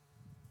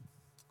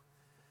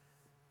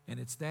 And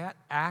it's that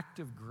act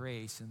of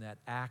grace and that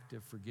act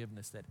of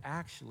forgiveness that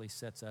actually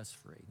sets us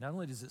free. Not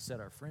only does it set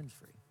our friends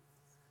free,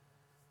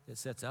 it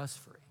sets us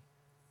free.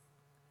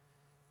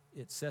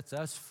 It sets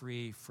us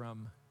free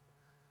from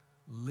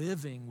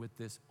living with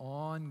this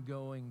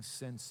ongoing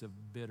sense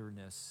of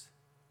bitterness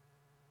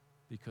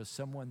because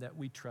someone that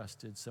we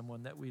trusted,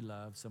 someone that we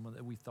loved, someone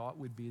that we thought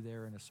would be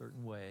there in a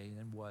certain way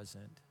and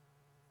wasn't,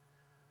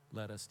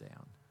 let us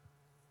down.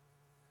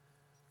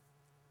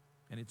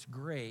 And it's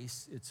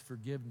grace, it's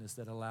forgiveness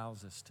that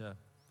allows us to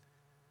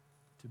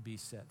be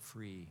set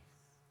free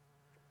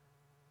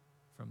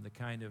from the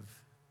kind of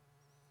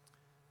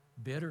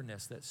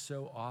bitterness that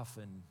so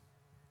often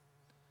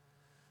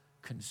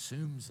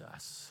consumes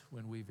us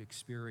when we've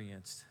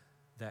experienced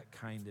that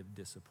kind of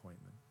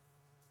disappointment.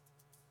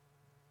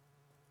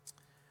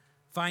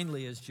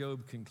 Finally, as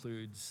Job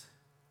concludes,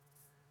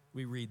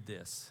 we read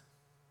this.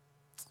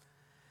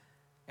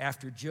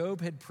 After Job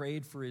had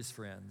prayed for his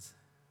friends,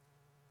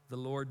 the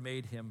Lord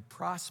made him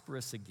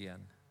prosperous again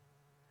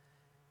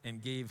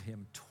and gave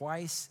him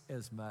twice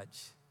as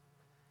much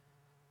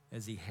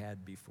as he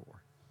had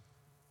before.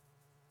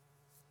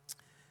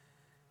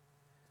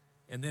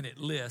 And then it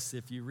lists,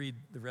 if you read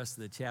the rest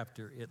of the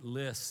chapter, it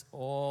lists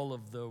all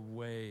of the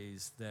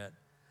ways that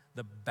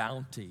the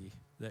bounty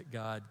that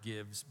God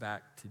gives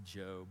back to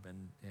Job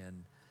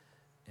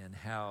and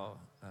how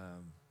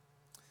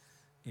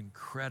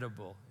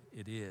incredible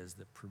it is,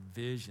 the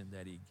provision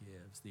that he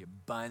gives, the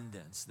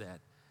abundance that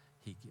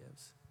he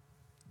gives.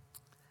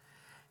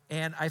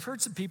 And I've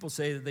heard some people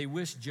say that they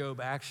wish Job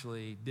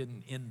actually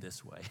didn't end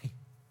this way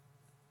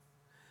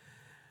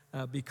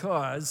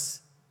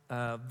because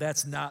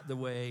that's not the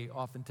way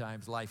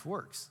oftentimes life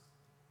works.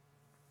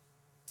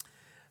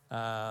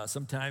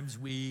 Sometimes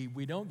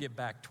we don't get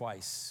back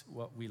twice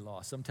what we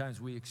lost. Sometimes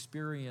we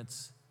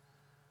experience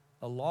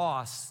a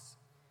loss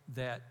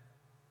that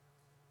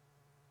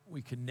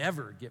we can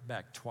never get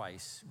back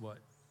twice what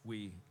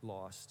we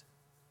lost.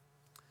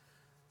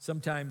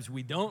 Sometimes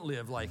we don't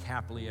live like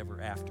happily ever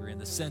after in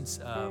the sense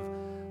of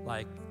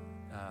like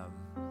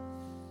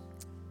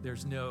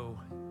there's no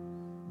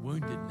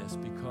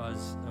woundedness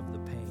because of the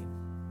pain.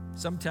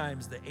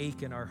 Sometimes the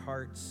ache in our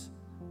hearts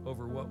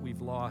over what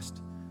we've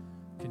lost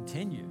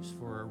continues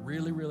for a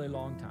really, really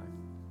long time.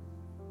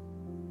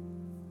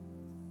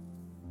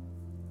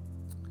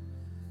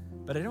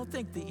 But I don't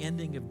think the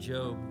ending of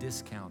Job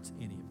discounts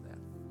any of that.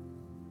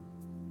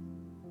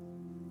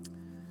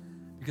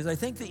 Because I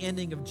think the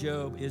ending of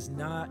Job is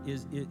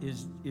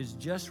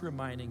just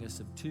reminding us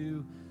of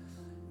two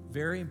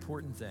very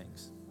important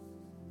things.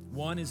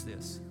 One is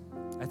this.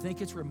 I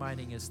think it's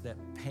reminding us that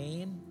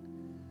pain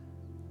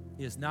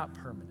is not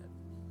permanent.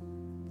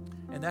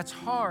 And that's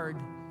hard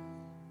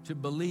to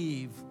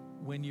believe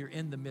when you're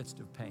in the midst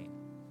of pain.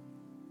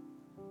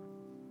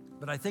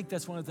 But I think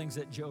that's one of the things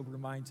that Job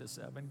reminds us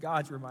of, and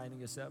God's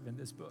reminding us of in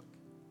this book,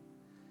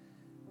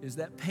 is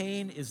that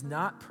pain is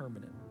not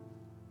permanent.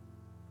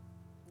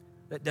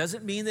 That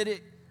doesn't mean that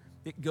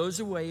it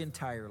goes away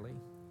entirely.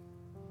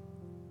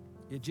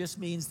 It just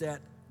means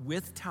that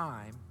with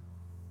time,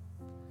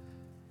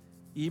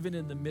 even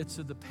in the midst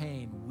of the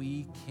pain,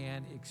 we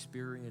can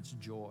experience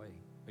joy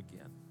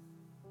again.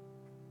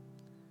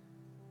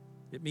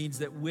 It means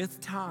that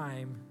with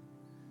time,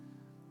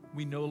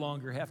 we no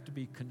longer have to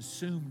be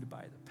consumed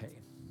by the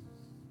pain.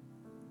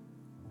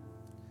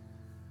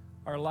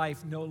 Our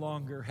life no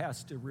longer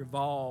has to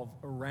revolve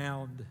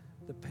around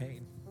the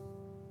pain.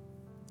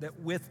 That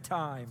with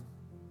time,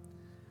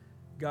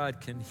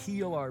 God can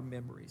heal our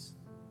memories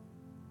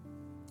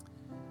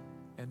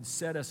and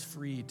set us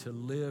free to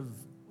live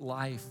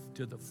life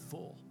to the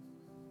full,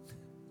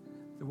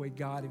 the way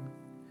God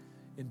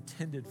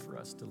intended for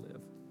us to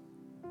live.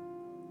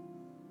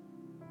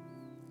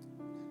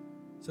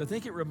 So I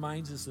think it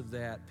reminds us of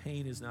that.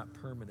 Pain is not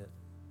permanent.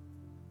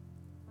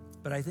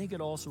 But I think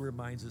it also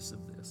reminds us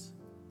of this,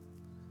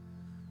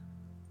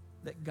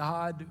 that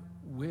God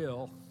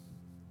will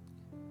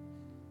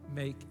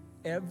make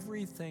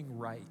everything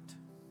right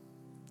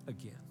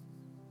again.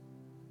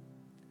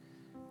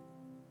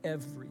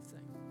 Everything.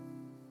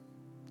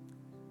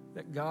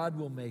 That God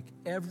will make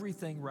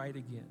everything right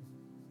again.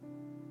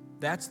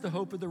 That's the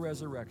hope of the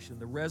resurrection.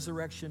 The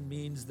resurrection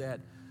means that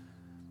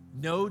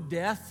no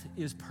death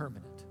is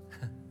permanent.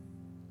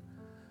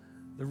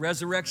 The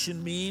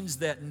resurrection means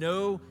that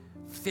no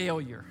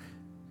failure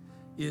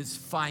is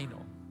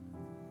final.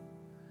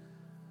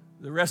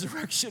 The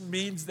resurrection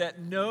means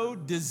that no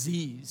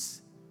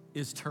disease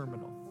is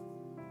terminal.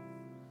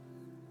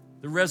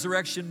 The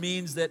resurrection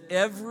means that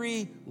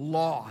every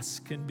loss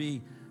can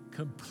be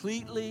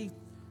completely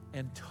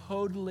and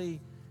totally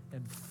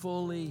and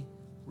fully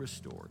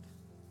restored.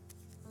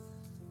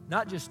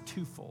 Not just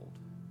twofold,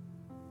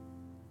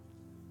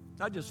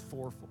 not just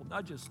fourfold,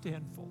 not just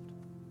tenfold,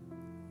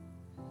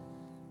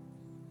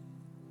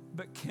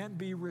 but can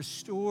be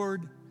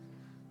restored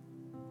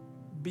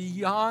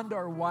beyond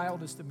our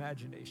wildest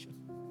imagination,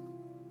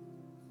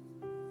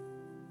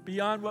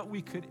 beyond what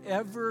we could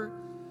ever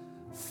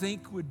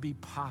think would be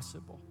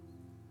possible.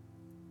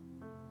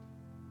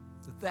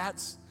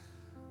 That's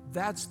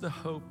the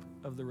hope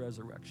of the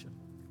resurrection.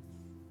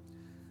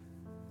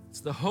 It's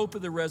the hope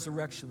of the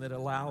resurrection that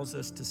allows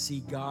us to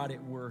see God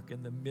at work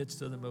in the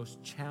midst of the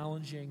most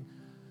challenging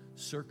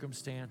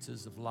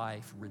circumstances of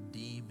life,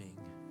 redeeming,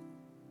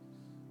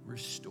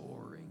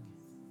 restoring.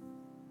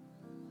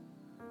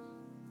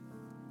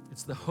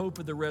 It's the hope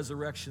of the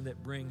resurrection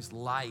that brings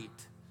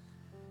light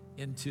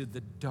into the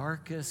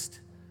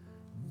darkest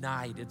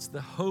night. It's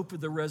the hope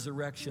of the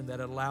resurrection that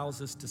allows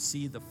us to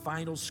see the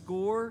final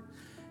score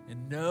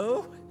and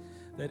know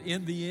that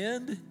in the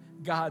end,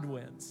 God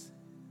wins.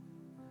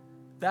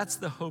 That's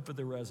the hope of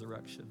the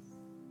resurrection.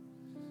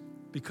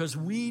 Because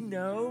we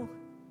know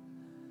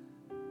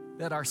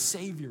that our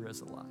Savior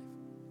is alive.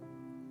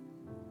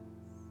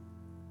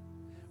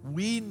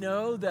 We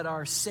know that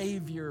our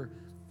Savior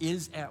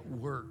is at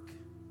work.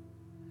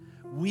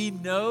 We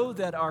know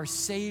that our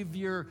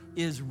Savior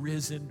is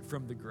risen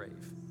from the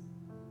grave.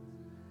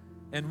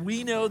 And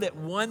we know that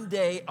one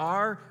day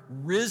our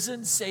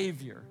risen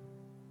Savior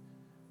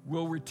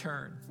will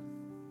return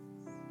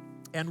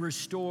and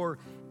restore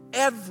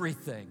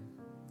everything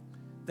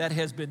that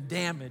has been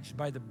damaged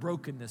by the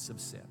brokenness of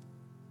sin.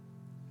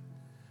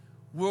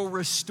 Will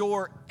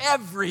restore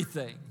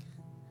everything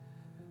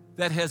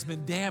that has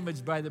been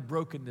damaged by the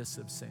brokenness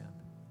of sin.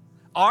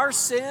 Our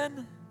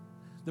sin,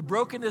 the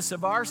brokenness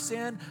of our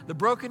sin, the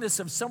brokenness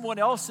of someone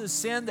else's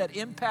sin that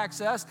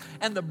impacts us,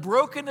 and the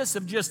brokenness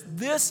of just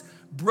this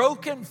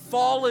broken,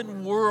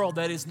 fallen world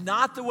that is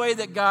not the way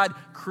that God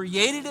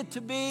created it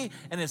to be,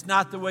 and it's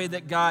not the way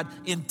that God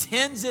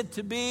intends it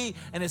to be,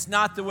 and it's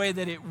not the way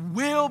that it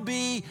will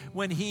be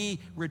when He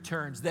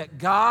returns. That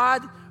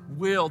God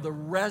will, the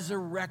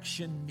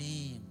resurrection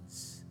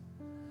means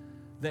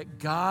that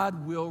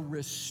God will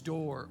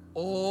restore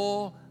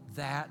all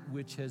that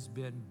which has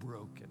been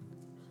broken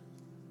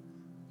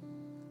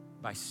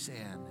by sin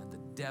and the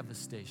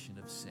devastation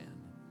of sin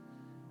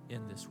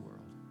in this world.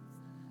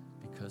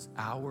 Because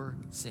our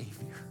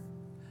Savior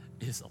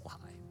is alive.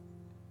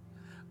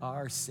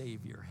 Our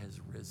Savior has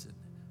risen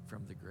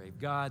from the grave.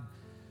 God,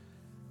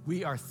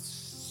 we are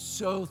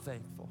so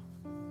thankful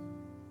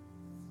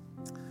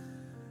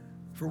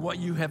for what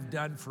you have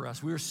done for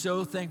us. We're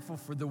so thankful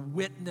for the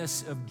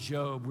witness of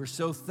Job. We're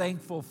so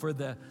thankful for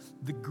the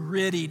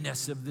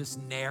grittiness of this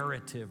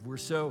narrative. We're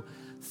so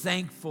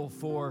thankful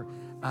for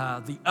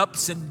the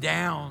ups and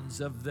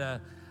downs of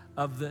the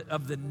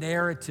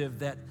narrative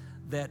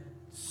that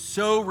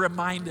so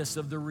remind us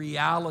of the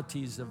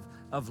realities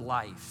of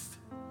life.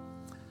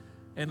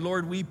 And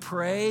Lord, we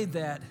pray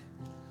that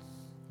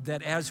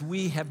as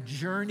we have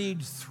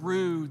journeyed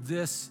through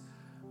this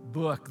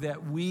book,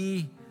 that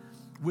we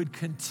would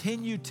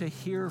continue to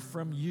hear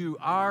from you,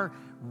 our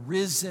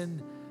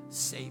risen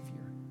Savior.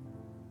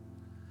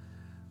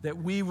 That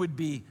we would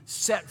be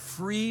set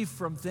free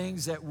from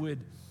things that would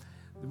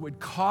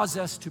cause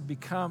us to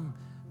become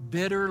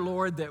bitter,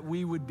 Lord, that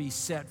we would be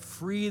set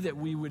free, that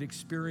we would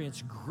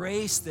experience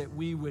grace, that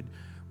we would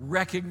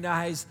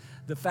recognize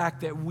the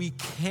fact that we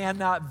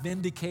cannot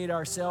vindicate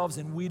ourselves,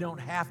 and we don't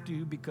have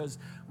to, because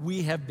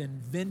we have been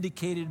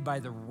vindicated by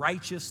the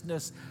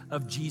righteousness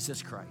of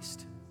Jesus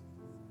Christ.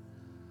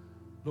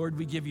 Lord,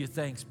 we give you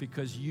thanks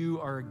because you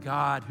are a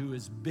God who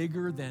is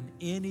bigger than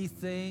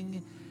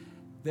anything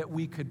that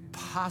we could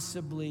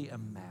possibly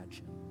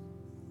imagine.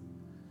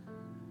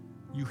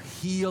 You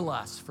heal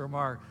us from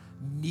our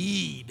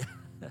need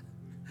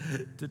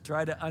to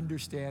try to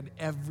understand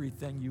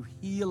everything. You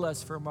heal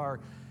us from our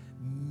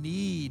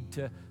need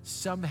to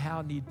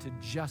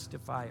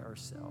justify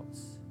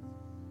ourselves.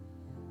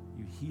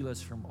 You heal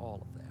us from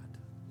all of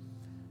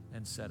that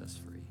and set us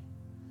free.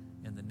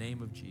 In the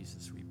name of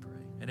Jesus we pray.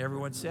 And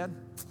everyone said,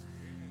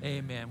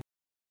 amen.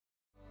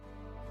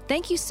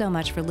 Thank you so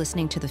much for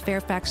listening to the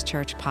Fairfax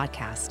Church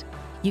podcast.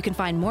 You can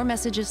find more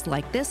messages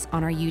like this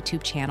on our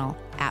YouTube channel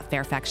at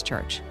Fairfax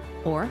Church,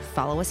 or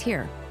follow us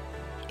here.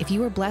 If you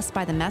were blessed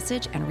by the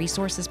message and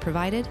resources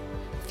provided,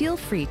 feel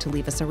free to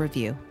leave us a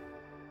review.